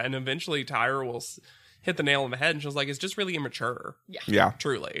 etc. And eventually Tyra will hit the nail on the head and she's like, it's just really immature. Yeah.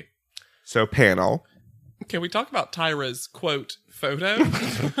 Truly. So panel. Can we talk about Tyra's, quote, photo?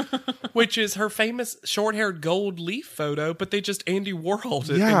 Which is her famous short-haired gold leaf photo, but they just Andy Warholed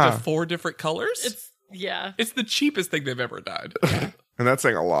it Yeah. into 4 different colors. It's the cheapest thing they've ever done. And that's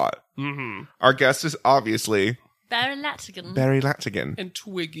saying a lot. Mm-hmm. Our guest is obviously Barry Latigan. Barry Latigan. And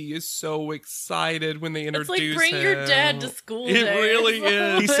Twiggy is so excited when they introduce It's like, bring your dad to school It day. really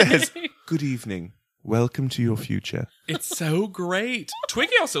is. He says, good evening. Welcome to your future. It's so great.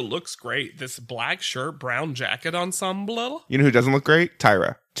 Twiggy also looks great. This black shirt, brown jacket ensemble. You know who doesn't look great?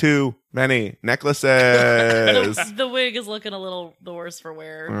 Tyra. Too many necklaces. The wig is looking a little the worse for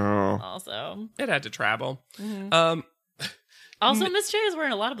wear. Oh. Also, It had to travel. Mm-hmm. Also, Miss J is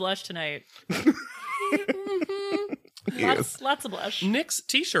wearing a lot of blush tonight. Yes. Lots of blush. Nick's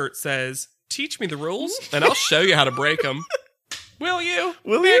t-shirt says, teach me the rules and I'll show you how to break them. Will you?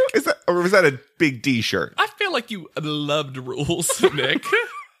 Will you? Is that, or was that a big D shirt? I feel like you loved rules, Nick.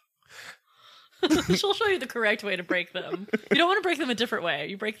 She'll show you the correct way to break them. You don't want to break them a different way.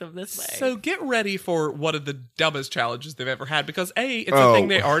 You break them this way. So get ready for one of the dumbest challenges they've ever had because A, it's a thing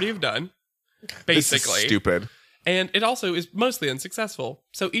they already have done. Basically. This is stupid. And it also is mostly unsuccessful.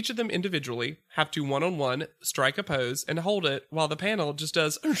 So each of them individually have to one-on-one strike a pose and hold it while the panel just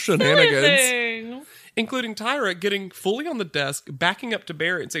does shenanigans. Anything. Including Tyra getting fully on the desk, backing up to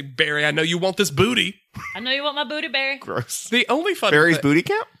Barry and saying, Barry, I know you want this booty. I know you want my booty, Barry. Gross. The only funny Barry's booty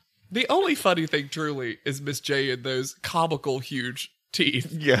count? The only funny thing, truly, is Miss J and those comical huge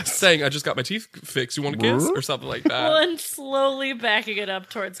teeth. Yes. Saying, I just got my teeth fixed. You want a kiss? Or something like that. Well, and slowly backing it up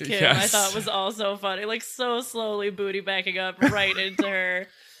towards Kim, I Yes. thought was also funny. Like, so slowly booty backing up right into her.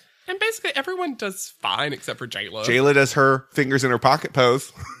 And basically, everyone does fine except for J-Lo. Jayla does her fingers in her pocket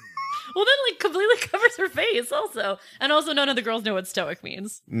pose. Well, then, like, completely covers her face also. And also, none of the girls know what stoic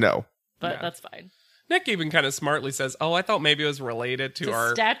means. No. But Yeah. that's fine. Nick even kind of smartly says, oh, I thought maybe it was related to To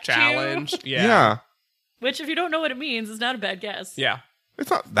our statue? challenge. Yeah. Yeah. Which, if you don't know what it means, is not a bad guess. Yeah. It's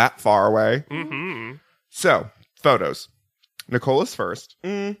not that far away. Mm-hmm. So, photos. Nicole is first.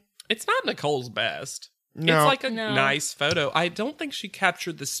 It's not Nicole's best. No. It's like a No. nice photo. I don't think she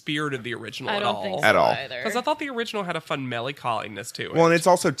captured the spirit of the original I at don't all. think so At all. either. Because I thought the original had a fun melancholiness to it. Well, and it's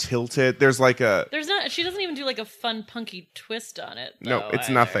also tilted. There's like a... There's not. She doesn't even do like a fun punky twist on it. No, though, it's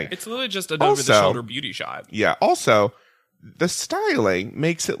either. nothing. It's literally just an Also- over-the-shoulder beauty shot. Yeah. Also, the styling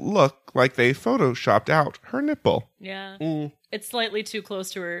makes it look like they photoshopped out her nipple. Yeah, Mm. it's slightly too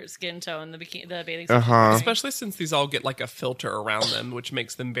close to her skin tone. The bathing suit. Uh-huh. Especially since these all get like a filter around them, which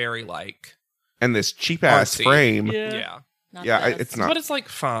makes them very like... And this cheap-ass Artsy. frame. Yeah, Yeah. Not Yeah, the best. it's not... But it's like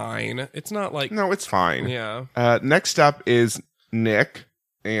fine. It's not like... No, it's fine. Yeah. Next up is Nick,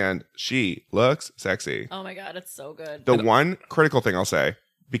 and she looks sexy. Oh my god, it's so good. The one critical thing I'll say,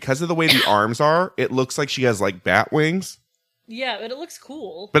 because of the way the arms are, it looks like she has like bat wings, Yeah, but it looks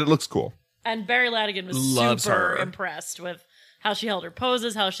cool. but it looks cool. And Barry Latigan was Loves super her. impressed with how she held her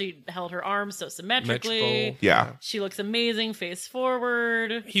poses, how she held her arms so symmetrically. Symmetrical. Yeah. She looks amazing, face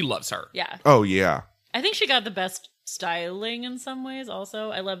forward. He loves her. Yeah. Oh, yeah. I think she got the best styling in some ways also.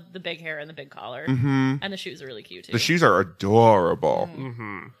 I love the big hair and the big collar. hmm And the shoes are really cute too. The shoes are adorable.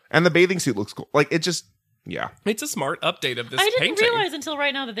 Mm-hmm. And the bathing suit looks cool. Like, it just, yeah. It's a smart update of this I didn't painting. realize until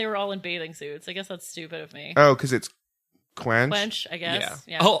right now that they were all in bathing suits. I guess that's stupid of me. Oh, because it's Quench. Quench, I Yeah. guess.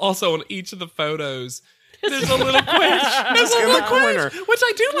 Yeah. Oh, also, on each of the photos, there's a little quench. There's Just a in the little corner. quench, which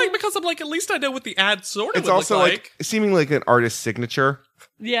I do like because I'm like, at least I know what the ad sort of It's would also look like seeming like an artist's signature.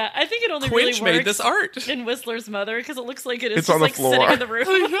 Yeah, I think it only Quench really works made this art. in Whistler's Mother because it looks like it is It's just on the like floor. sitting in the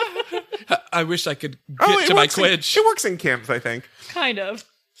room. I wish I could get Oh, it to my works in- quench. It works in camps, I think. Kind of.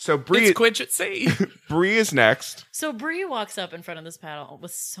 So Bree It's Quitch at sea. Bree is next. So Bree walks up in front of this panel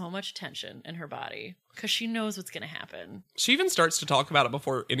with so much tension in her body because she knows what's going to happen. She even starts to talk about it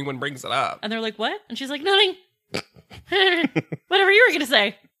before anyone brings it up. And they're like, what? And she's like, nothing. Whatever you were going to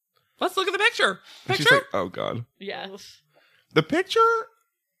say. Let's look at the picture. And she's like, oh God. Yeah. The picture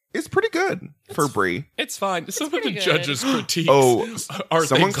is pretty good for Bree. It's fine. Some of the pretty good. judges' critiques Oh, are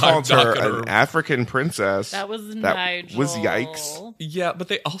someone things I'm called not her gonna- an African princess. That was Nigel. was yikes. Yeah, but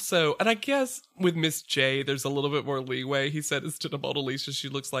they also, and I guess with Miss J, there's a little bit more leeway. He said instead of Mona Lisa, she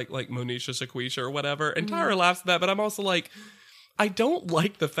looks like Monisha Shaquisha or whatever. And Tyra laughs at that, but I'm also like, I don't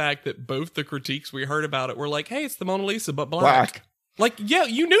like the fact that both the critiques we heard about it were like, hey, it's the Mona Lisa, but black. Like, yeah,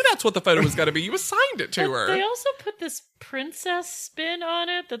 you knew that's what the photo was going to be. You assigned it to But her. they also put this princess spin on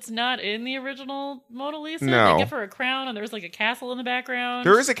it that's not in the original Mona Lisa. No. They give her a crown and there's like a castle in the background.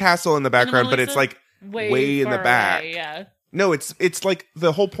 There is a castle in the background, Mona but it's Lisa? like way in the far back. away, yeah. No, it's like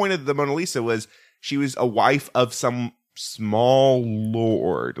the whole point of the Mona Lisa was she was a wife of some small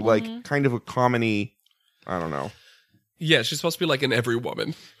lord, like kind of a comedy. I don't know. Yeah, she's supposed to be like an every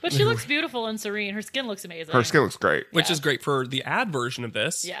woman, But she looks beautiful and serene. Her skin looks amazing. Her skin looks great. which Yeah. is great for the ad version of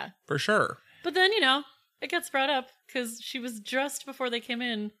this. Yeah. For sure. But then, it gets brought up because she was dressed before they came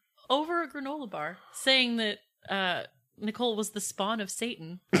in over a granola bar, saying that Nicole was the spawn of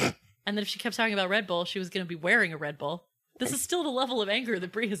Satan, and that if she kept talking about Red Bull, she was going to be wearing a Red Bull. This is still the level of anger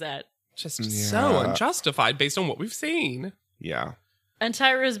that Brie is at. Just so Yeah. unjustified based on what we've seen. Yeah. And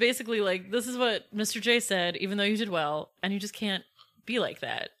Tyra is basically like, this is what Mr. J said, even though you did well, and you just can't be like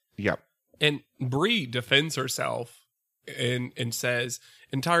that. Yep. And Brie defends herself and says,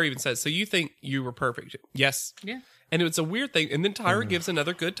 and Tyra even says, so you think you were perfect? Yes. Yeah. And it's a weird thing. And then Tyra gives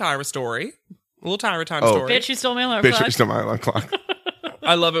another good Tyra story. A little Tyra time Oh. story. Bitch, you stole my alarm Bitch, clock. you're still my alarm clock.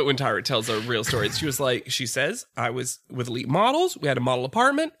 I love it when Tyra tells a real story. She was like, she says, I was with elite models. We had a model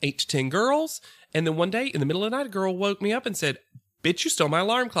apartment, 8 to 10 girls. And then one day in the middle of the night, a girl woke me up and said, bitch, you stole my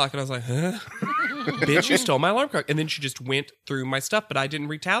alarm clock. And I was like, huh? Bitch, you stole my alarm clock. And then she just went through my stuff, but I didn't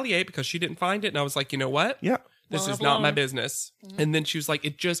retaliate because she didn't find it. And I was like, you know what? Yeah. This Well, is not my alone. business. And then she was like,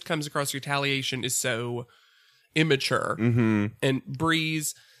 it just comes across retaliation is so immature. Mm-hmm. And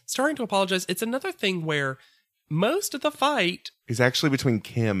Bree's starting to apologize. It's another thing where most of the fight, It's actually between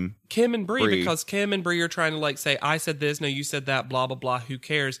Kim. Kim and Bree, Bree. because Kim and Bree are trying to like say, I said this, no, you said that, blah, blah, blah, who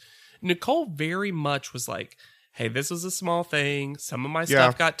cares? Nicole very much was like, hey, this was a small thing. Some of my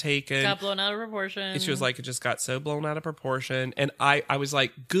stuff got taken. Got blown out of proportion. And she was like, it just got so blown out of proportion. And I was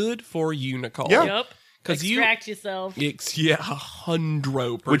like, good for you, Nicole. Yeah. Yep. 'Cause you- Extract yourself. Yeah,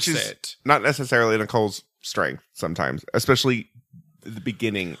 100%. Which is not necessarily Nicole's strength sometimes, especially at the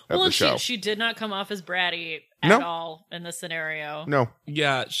beginning of Well, the and show. she did not come off as bratty at No. all in this scenario. No.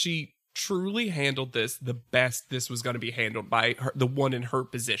 Yeah, she truly handled this the best this was going to be handled by her, the one in her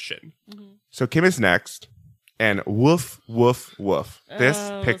position. So Kim is next. And woof, woof, woof. This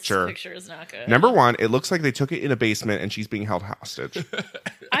Oh, picture. This picture is not good. Number one, it looks like they took it in a basement and she's being held hostage.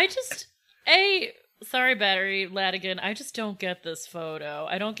 I just sorry, Battery Ladigan. I just don't get this photo.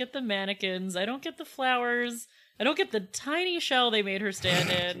 I don't get the mannequins. I don't get the flowers. I don't get the tiny shell they made her stand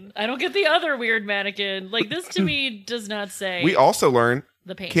in. I don't get the other weird mannequin. Like, this to me does not say We also learn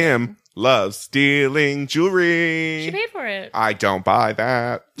the painting. Kim loves stealing jewelry. She paid for it. I don't buy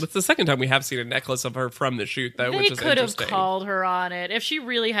that. That's the second time we have seen a necklace of her from the shoot, though, They which is could have interesting. called her on it. If she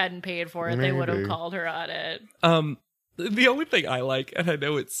really hadn't paid for it, they would have Maybe. called her on it. The only thing I like, and I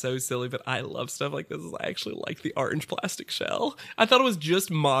know it's so silly, but I love stuff like this, is I actually like the orange plastic shell. I thought it was just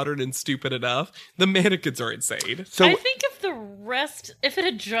modern and stupid enough. The mannequins are insane. So I think if it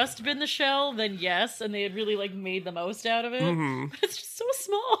had just been the shell, then yes, and they had really like made the most out of it. Mm-hmm. But it's just so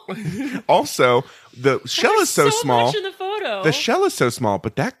small. also, the shell There's is so small. much in the photo. The shell is so small,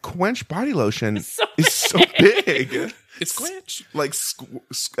 but that Quench body lotion so is so big. It's Quench. Like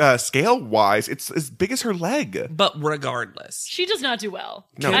scale wise, it's as big as her leg. But regardless. She does not do well.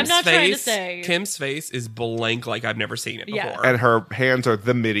 No. I'm not trying to face- say. Kim's face is blank like I've never seen it before. Yeah. And her hands are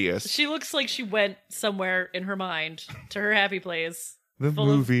the middiest. She looks like she went somewhere in her mind to her happy place. The full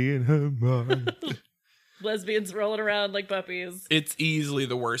of- movie in her mind. Lesbians rolling around like puppies. It's easily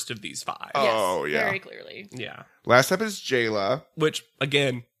the worst of these five. Oh, Yes, yeah. very clearly. Yeah. Last up is Jayla. Which,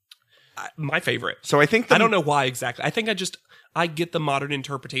 again, my favorite. So I think I don't know why exactly. I think I get the modern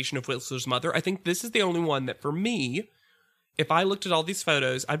interpretation of Whistler's mother. I think this is the only one that, for me, if I looked at all these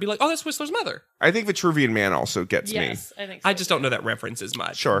photos, I'd be like, oh, that's Whistler's mother. I think Vitruvian Man also gets me. Yes, I think so. I just don't know that reference as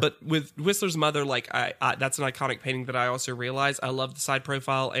much. Sure. But with Whistler's mother, like, I that's an iconic painting that I also realize. I love the side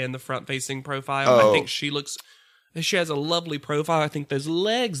profile and the front-facing profile. Oh. I think she has a lovely profile. I think those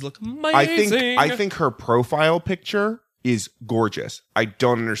legs look amazing. I think her profile picture is gorgeous. I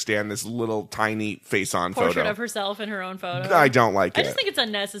don't understand this little tiny face-on Portrait photo. of herself in her own photo. I don't like I it. just think it's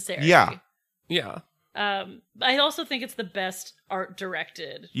unnecessary. Yeah. Yeah. I also think it's the best art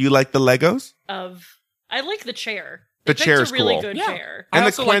directed You like the Legos? of. I like the chair. The They picked chair's a really cool. good Yeah. chair. I And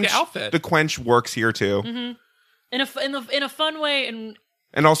also like the quench, outfit. the quench works here too. Mm-hmm. In a fun way, and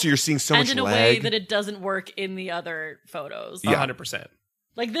And also you're seeing so and much in a leg. way that it doesn't work in the other photos. Yeah. 100%.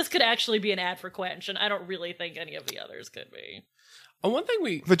 Like this could actually be an ad for Quench, and I don't really think any of the others could be. One thing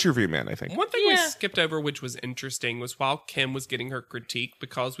we The True View Man, I think. we Yeah. skipped over, which was interesting, was while Kim was getting her critique,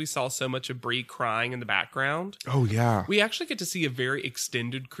 because we saw so much of Brie crying in the background, Oh yeah. we actually get to see a very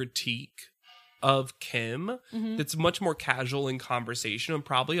extended critique of Kim that's much more casual in conversation and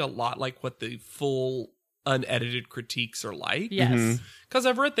probably a lot like what the full unedited critiques are like. Yes. Mm-hmm. Because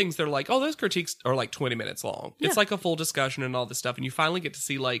I've read things that are like, oh, those critiques are like 20 minutes long. It's like a full discussion and all this stuff. And you finally get to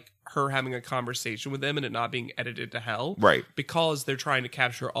see like her having a conversation with them and it not being edited to hell. Right. Because they're trying to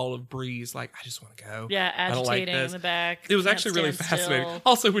capture all of Bree's, like, I just want to go. Yeah, I don't like agitating this. in the back. It was can't actually really stand fascinating. still.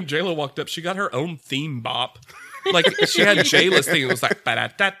 Also, when JLo walked up, she got her own theme bop. Like, she had Jayla's theme. It was like,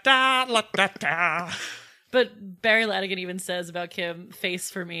 ba-da-da-da, la-da-da. But Barry Latigan even says about Kim, face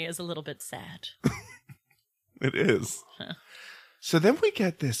for me is a little bit sad. It is. So then we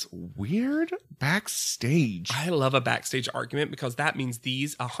get this weird backstage. I love a backstage argument because that means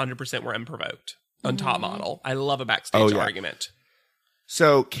these 100% were unprovoked on Top Model. I love a backstage argument.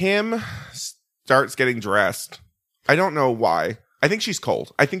 So Kim starts getting dressed. I don't know why. I think she's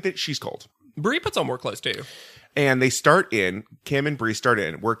cold. I think that she's cold. Brie puts on more clothes too. And they start in, Kim and Bree start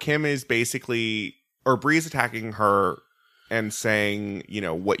in, where Kim is basically, or Bree is attacking her and saying, you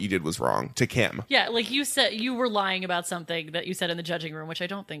know, what you did was wrong to Kim. Yeah, like you said, you were lying about something that you said in the judging room, which I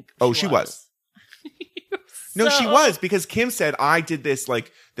don't think. Oh, she was. No, she was, because Kim said, I did this,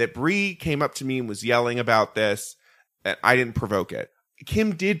 like, that Bree came up to me and was yelling about this, and I didn't provoke it.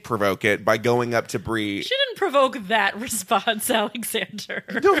 Kim did provoke it by going up to Bree. She didn't provoke that response, Alexander.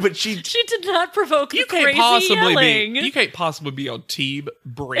 No, but she did not provoke You the can't crazy possibly yelling. be. You can't possibly be on Team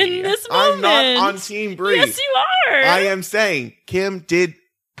Brie. In this I'm moment. not on Team Bree. Yes, you are. I am saying Kim did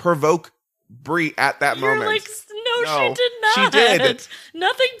provoke Bree at that You're moment. like, no, No, she did not. she did.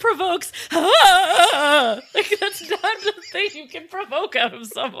 Nothing provokes. Like, that's not the thing you can provoke out of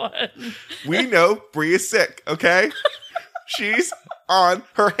someone. We know Bree is sick, okay? She's on,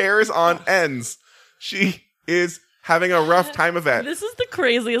 her hair is on ends. She is having a rough time of it. This is the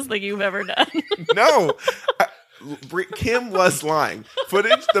craziest thing you've ever done. No. Kim was lying.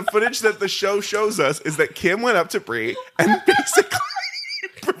 The footage that the show shows us is that Kim went up to Bree and basically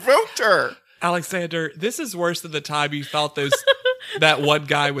provoked her. Alexander, this is worse than the time you thought that one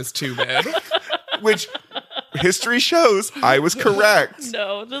guy was two men. Which history shows I was correct.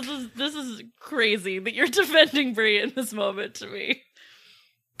 No, this is crazy that you're defending Brie in this moment to me.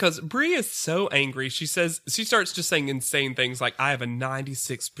 Because Brie is so angry. She starts just saying insane things like, I have a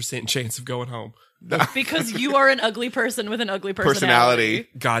 96% chance of going home. Because you are an ugly person with an ugly personality.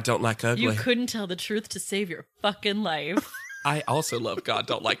 God don't like ugly. You couldn't tell the truth to save your fucking life. I also love God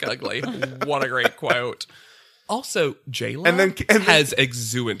don't like ugly. What a great quote. Also, Jayla And then has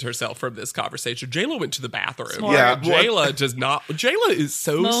exhumed herself from this conversation. Jayla went to the bathroom. Smart. Yeah. Jayla does not. Jayla is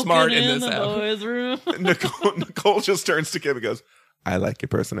so smart in this the episode. boys' room. Nicole just turns to Kim and goes, I like your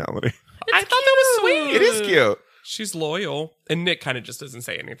personality. I thought that was sweet. It is cute. She's loyal. And Nick kind of just doesn't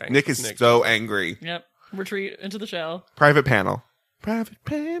say anything. Nick is so angry. Yep. Retreat into the shell. Private panel. Private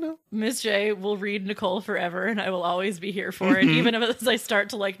panel. Miss J will read Nicole forever, and I will always be here for it, even as I start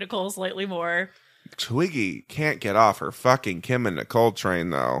to like Nicole slightly more. Twiggy can't get off her fucking Kim and Nicole train,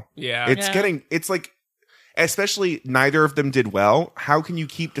 though. Yeah. It's like, especially neither of them did well. How can you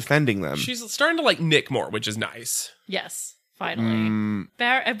keep defending them? She's starting to like Nick more, which is nice. Yes, finally.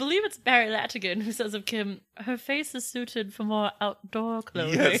 I believe it's Barry Latigan who says of Kim, her face is suited for more outdoor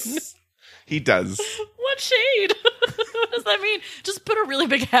clothing. Yes, he does. What shade? What does that mean? Just put a really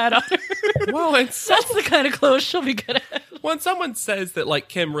big hat on her. Well, it's That's the kind of clothes she'll be good at. when someone says that like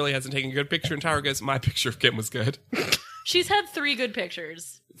Kim really hasn't taken a good picture and Tyra goes, my picture of Kim was good. She's had 3 good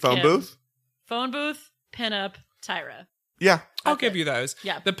pictures. Phone Kim. booth? Phone booth, pinup, Tyra. Yeah. I'll give you those.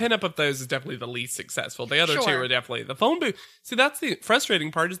 Yeah. The pinup of those is definitely the least successful. The other two Sure. are definitely the phone booth. See, that's the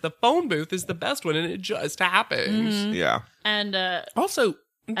frustrating part is the phone booth is the best one and it just happens. Mm-hmm. Yeah. And Also,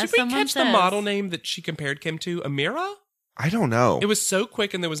 did As we someone catch the says- model name that she compared Kim to? Amira? I don't know. It was so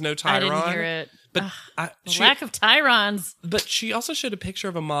quick and there was no Tyron. I didn't hear it. But The lack of Tyrons. But she also showed a picture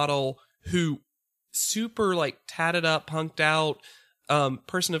of a model who super like tatted up, punked out,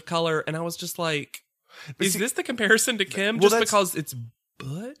 person of color, and I was just like, is this the comparison to Kim? Well, Just that's- because it's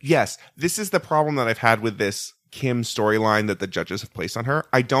butt? Yes, this is the problem that I've had with this Kim storyline that the judges have placed on her.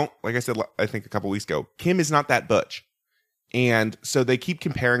 I don't, like I said, I think a couple weeks ago, Kim is not that butch. And so they keep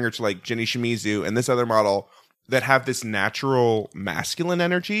comparing her to like Jenny Shimizu and this other model that have this natural masculine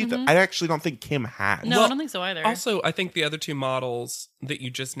energy that I actually don't think Kim has. No, I don't think so either. Also, I think the other two models that you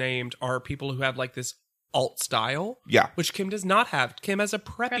just named are people who have like this alt style. Yeah. Which Kim does not have. Kim has a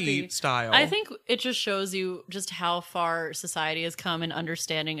preppy style. I think it just shows you just how far society has come in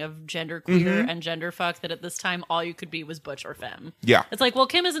understanding of gender queer and gender fuck, that at this time all you could be was butch or femme. Yeah. It's like, well,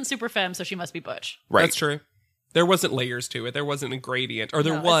 Kim isn't super femme, so she must be butch. Right. That's true. There wasn't layers to it. There wasn't a gradient. Or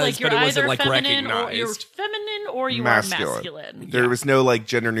there No, was, it's like but it wasn't either like feminine recognized. Or you're feminine or you are masculine. There was no like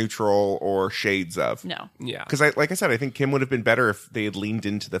gender neutral or shades of. No. Yeah. Because like I said, I think Kim would have been better if they had leaned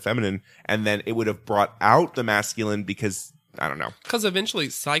into the feminine, and then it would have brought out the masculine because, I don't know. Because eventually,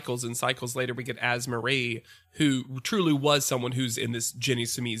 cycles and cycles later, we get As Marie, who truly was someone who's in this Jenny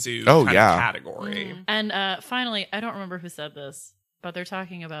Shimizu kind of category. And finally, I don't remember who said this, but they're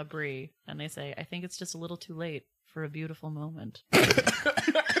talking about Brie, and they say, I think it's just a little too late for a beautiful moment.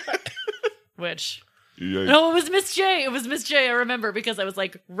 Which... No, it was Miss J. It was Miss J. I remember because I was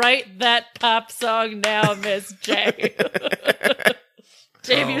like, write that pop song now, Miss J.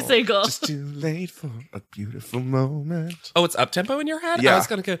 Debut single. Just too late for a beautiful moment. Oh, it's up-tempo in your head? Yeah. I was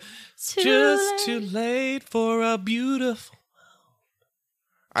going to go, too late for a beautiful...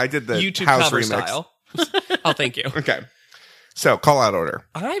 I did the YouTube house cover remix. style. Oh, thank you. Okay. So, call out order.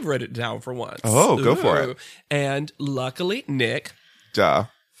 I've wrote it down for once. Oh, go for it. And luckily, Nick, Duh.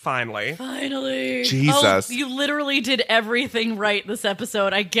 finally. Jesus. Oh, you literally did everything right this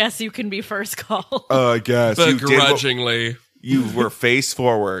episode. I guess you can be first call. I guess. You did what- Begrudgingly. you were face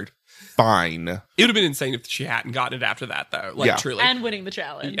forward. Fine. It would have been insane if she hadn't gotten it after that, though. Like, Yeah. truly. And winning the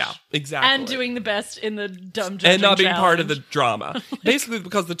challenge. Yeah, exactly. And doing the best in the dumb judging and not being part of the challenge. drama. Basically,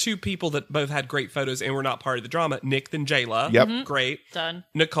 because the two people that both had great photos and were not part of the drama, Nick and Jayla. Yep. Great. Done.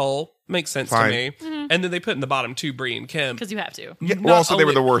 Nicole, makes sense Fine. to me. And then they put in the bottom two, Brie and Kim. Because you have to. Yeah, Not well, also, they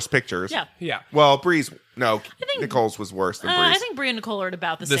were only- the worst pictures. Yeah. Yeah. Well, Bree's... No, think- Nicole's was worse than Bree's. I think Brie and Nicole are at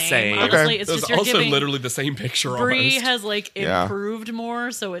about the The same. same. Honestly, Okay. it's It was just you're also giving... literally the same picture Brie almost. has like Yeah. improved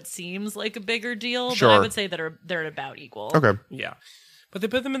more, so it seems like a bigger deal. But I Sure. would say that they're about equal. Okay. Yeah. But they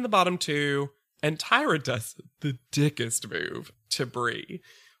put them in the bottom two, and Tyra does the dickest move to Brie,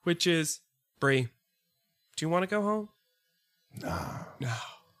 which is, Brie, do you want to go home? No.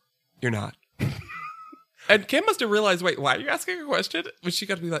 You're not. And Kim must have realized, wait, why are you asking a question? But she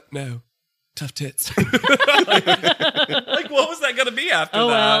got to be like, no. Tough tits. Like, what was that going to be after Oh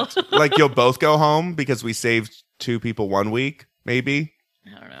that? well. Like, you'll both go home because we saved 2 people 1 week, maybe?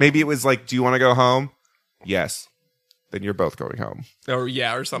 I don't know. Maybe it was like, do you want to go home? Yes. Then you're both going home. Or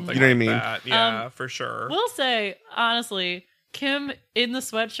yeah, or something You know what I like mean? that. Yeah, for sure. We'll say honestly, Kim in the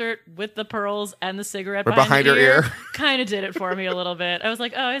sweatshirt with the pearls and the cigarette Or behind the her ear. kind of did it for me a little bit. I was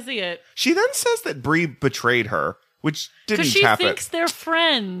like, oh, I see it. She then says that Bree betrayed her, which didn't Because she happen. thinks they're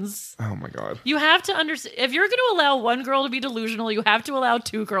friends. Oh my god. You have to understand. If you're going to allow one girl to be delusional, you have to allow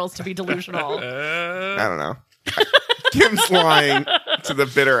 2 girls to be delusional. I don't know. Kim's lying to the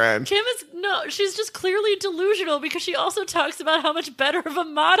bitter end. Kim is she's just clearly delusional because she also talks about how much better of a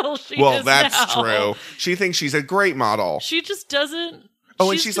model she Well, is that's now. true. She thinks she's a great model. She just doesn't.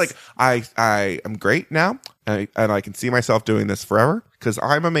 Oh, and she's like, I am great now, and I can see myself doing this forever because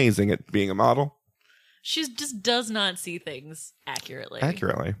I'm amazing at being a model. She just does not see things accurately.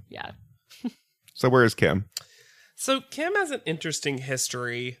 Accurately. Yeah. So where is Kim? So Kim has an interesting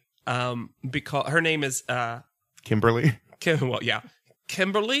history because her name is Kimberly.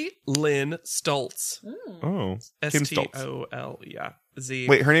 Kimberly Lynn Stoltz. Oh, Kim Stoltz. Stol, yeah. Z.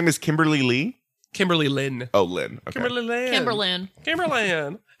 Wait, her name is Kimberly Lee? Kimberly Lynn. Oh, Lynn. Okay. Kimberly Lynn. Kimberlyn.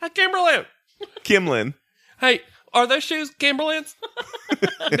 Kimberlyn. Hi, Kimberlyn. Kim Lynn. Hey, are those shoes Kimberlyns?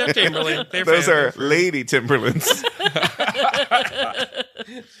 They're Kimberly. They're Those fan. are Lady Timberlands.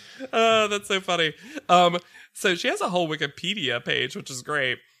 Oh, that's so funny. So she has a whole Wikipedia page, which is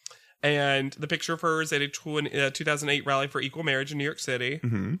great. And the picture of her is at a 2008 rally for equal marriage in New York City.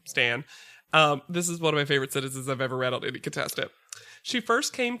 Mm-hmm. Stan. This is one of my favorite sentences I've ever read on any contestant. She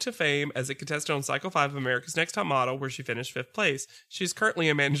first came to fame as a contestant on Cycle 5 of America's Next Top Model, where she finished 5th place. She's currently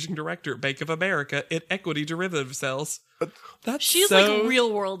a managing director at Bank of America at Equity Derivative Sales. That's She's so, like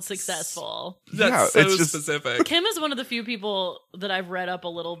real world successful. That's Yeah, so it's just- specific. Kim is one of the few people that I've read up a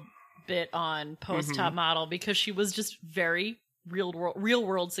little bit on post Mm-hmm. Top Model because she was just very real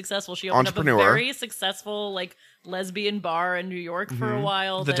world successful. She opened up a Entrepreneur. very successful like lesbian bar in New York for a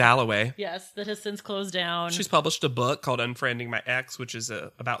while. The that- Dalloway. Yes, that has since closed down. She's published a book called Unfriending My Ex, which is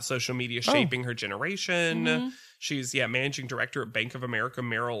about social media shaping her generation. She's, managing director at Bank of America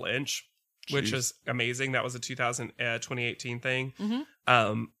Merrill Lynch. which is amazing. That was a 2018 thing.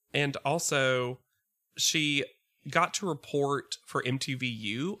 And also, she got to report for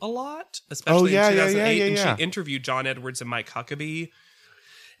MTVU a lot, especially in 2008. And she interviewed John Edwards and Mike Huckabee.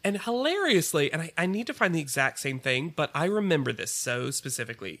 And hilariously, and I need to find the exact same thing, but I remember this so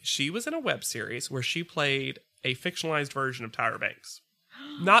specifically. She was in a web series where she played a fictionalized version of Tyra Banks.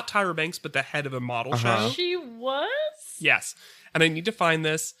 Not Tyra Banks, but the head of a model show. She was? Yes. And I need to find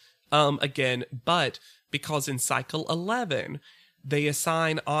this again, but because in cycle 11, they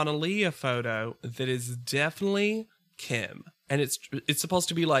assign Annalie a photo that is definitely Kim. And it's supposed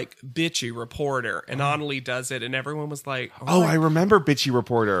to be like bitchy reporter, and Annalie does it, and everyone was like, "Oh, I remember bitchy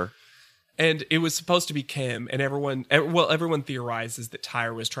reporter." And it was supposed to be Kim, and everyone theorizes that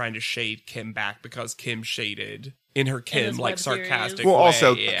Tyra was trying to shade Kim back because Kim shaded in her Kim like sarcastic. Well, way.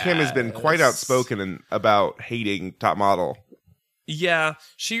 also Kim has been quite outspoken about hating Top Model. Yeah,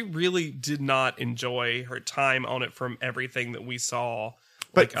 she really did not enjoy her time on it from everything that we saw.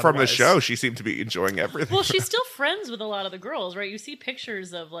 But from the show, she seemed to be enjoying everything. Well, she's still friends with a lot of the girls, right? You see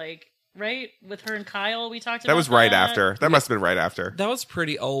pictures of with her and Kyle. We talked about that was right after. That must have been right after. That was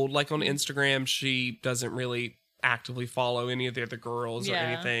pretty old. Like on Instagram, she doesn't really actively follow any of the other girls or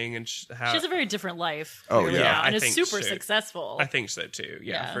anything, and she has a very different life. Oh yeah, and is super successful. I think so too.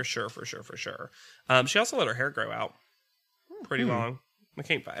 Yeah, for sure. She also let her hair grow out pretty long. I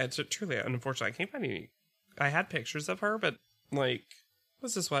can't find. It's truly unfortunate. I can't find any. I had pictures of her, but like.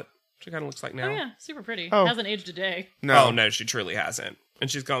 This is what she kind of looks like now. Oh yeah, super pretty. Oh. Hasn't aged a day. No. Oh no, she truly hasn't.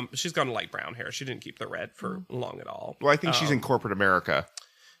 And she's gone to light brown hair. She didn't keep the red for long at all. Well, I think she's in corporate America.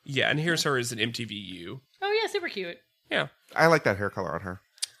 Yeah, and here's her as an MTVU. Oh yeah, super cute. Yeah. I like that hair color on her.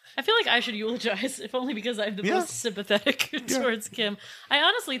 I feel like I should eulogize, if only because I'm the most sympathetic towards Kim. I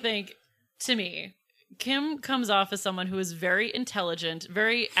honestly think, to me, Kim comes off as someone who is very intelligent,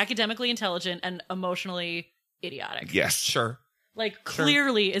 very academically intelligent, and emotionally idiotic. Yes. Sure. Like,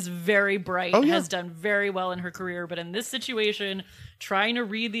 clearly is very bright, has done very well in her career, but in this situation, trying to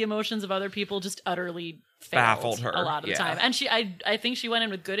read the emotions of other people just utterly baffled her a lot of the time. And I think she went in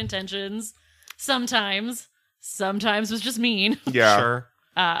with good intentions. Sometimes was just mean. Yeah. Sure.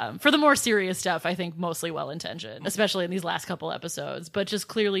 For the more serious stuff, I think mostly well-intentioned, especially in these last couple episodes, but just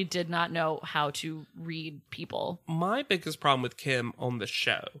clearly did not know how to read people. My biggest problem with Kim on the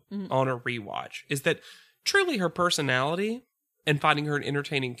show, on a rewatch, is that truly her personality and finding her an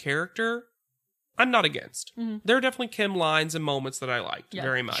entertaining character, I'm not against. There are definitely Kim lines and moments that I liked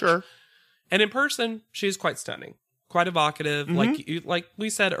very much. Sure. And in person, she is quite stunning, quite evocative. Like we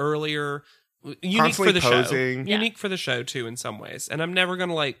said earlier, unique constantly for the posing. show. Unique for the show, too, in some ways. And I'm never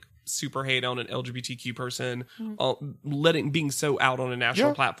going to, super hate on an LGBTQ person being so out on a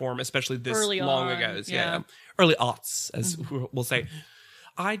national platform, especially this early long on. ago. Yeah. Early aughts, as we'll say.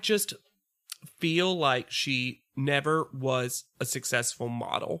 I just feel like she never was a successful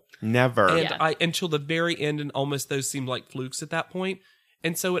model. Never. And until the very end, and almost those seemed like flukes at that point.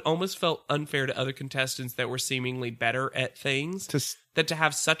 And so it almost felt unfair to other contestants that were seemingly better at things that to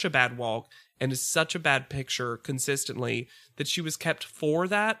have such a bad walk and such a bad picture consistently that she was kept for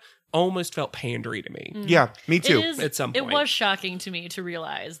that almost felt pandery to me. Yeah, me too. At some point. It was shocking to me to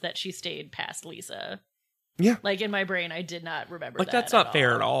realize that she stayed past Lisa. Yeah. In my brain, I did not remember that. That's not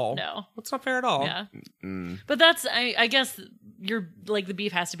fair at all. No. That's not fair at all. Yeah. But that's, I guess, the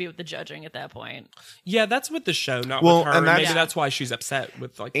beef has to be with the judging at that point. Yeah, that's with the show, not Well, with her. and And maybe that's why she's upset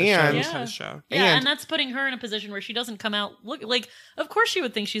with, the show. Yeah, and that's putting her in a position where she doesn't come out of course she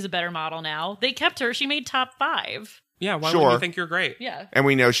would think she's a better model now. They kept her. She made top 5. Yeah, why would you think you're great? Yeah. And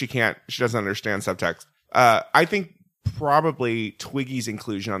we know she doesn't understand subtext. I think probably Twiggy's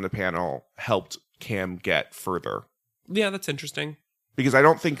inclusion on the panel helped Kim get further. Yeah, that's interesting. Because I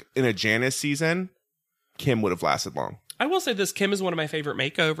don't think in a Janice season, Kim would have lasted long. I will say this, Kim is one of my favorite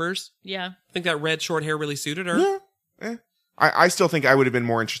makeovers. Yeah. I think that red short hair really suited her. Yeah. I still think I would have been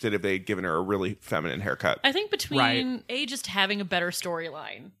more interested if they had given her a really feminine haircut. I think between just having a better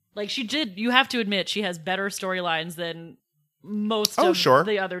storyline. You have to admit, she has better storylines than most of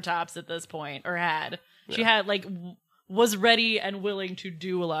the other tops at this point, or had. Yeah. She had, was ready and willing to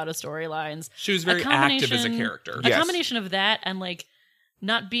do a lot of storylines. She was very active as a character. A combination of that and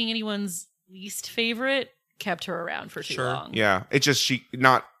not being anyone's least favorite kept her around for too long. Yeah. It just she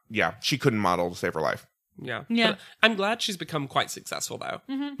couldn't model to save her life. Yeah. Yeah. But I'm glad she's become quite successful though.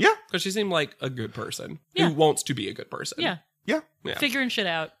 Mm-hmm. Yeah. Because she seemed like a good person who wants to be a good person. Yeah. Yeah. Figuring shit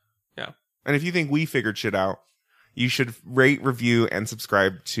out. Yeah. And if you think we figured shit out, you should rate, review, and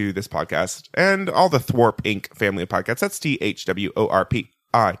subscribe to this podcast and all the Thwarp Inc. family of podcasts. That's THWORPINC.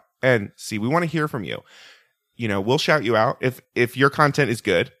 We want to hear from you. we'll shout you out. If your content is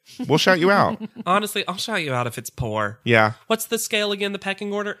good, we'll shout you out. Honestly, I'll shout you out if it's poor. Yeah. What's the scale again, the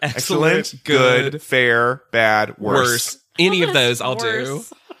pecking order? Excellent, good, fair, bad, worse. Any of those I'll Worse.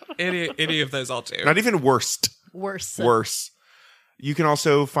 do. Any of those I'll do. Not even worst. Worse. You can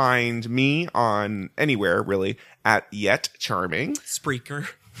also find me on anywhere, really, at Yet Charming. Spreaker.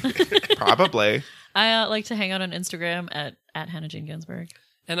 Probably. I like to hang out on Instagram at Hannah Jane Ginsburg.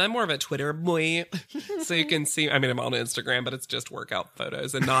 And I'm more of a Twitter boy. So you can see, I'm on Instagram, but it's just workout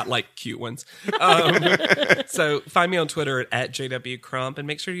photos and not like cute ones. So find me on Twitter at JW Crump and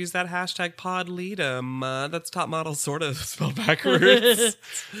make sure to use that hashtag PodLeadum. That's Top Model sort of spelled backwards.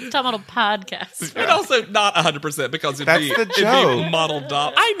 Top Model Podcast. And also not 100% because it'd That's be, the it'd be joke. modeled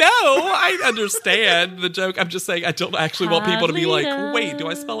up. I know. I understand the joke. I'm just saying I don't actually want people to be like, wait, do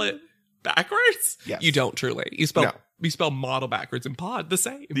I spell it backwards? Yes. You don't truly. You spell model backwards and pod the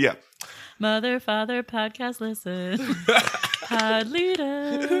same. Yeah. Mother, father, podcast, listen. Pod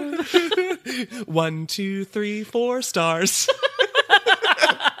leader. 1, 2, 3, 4 stars.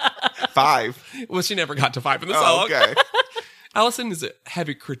 5. Well, she never got to 5 in the Oh, song. okay. Allison is a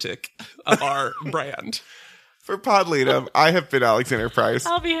heavy critic of our brand. For Podleadum, I have been Alexander Price.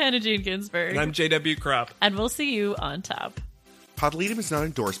 I'll be Hannah Jane Ginsburg. And I'm JW Crump. And we'll see you on top. Podleadum is not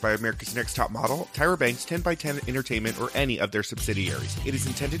endorsed by America's Next Top Model, Tyra Banks, 10x10 Entertainment, or any of their subsidiaries. It is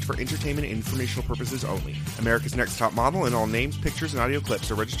intended for entertainment and informational purposes only. America's Next Top Model and all names, pictures, and audio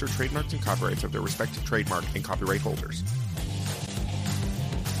clips are registered trademarks and copyrights of their respective trademark and copyright holders.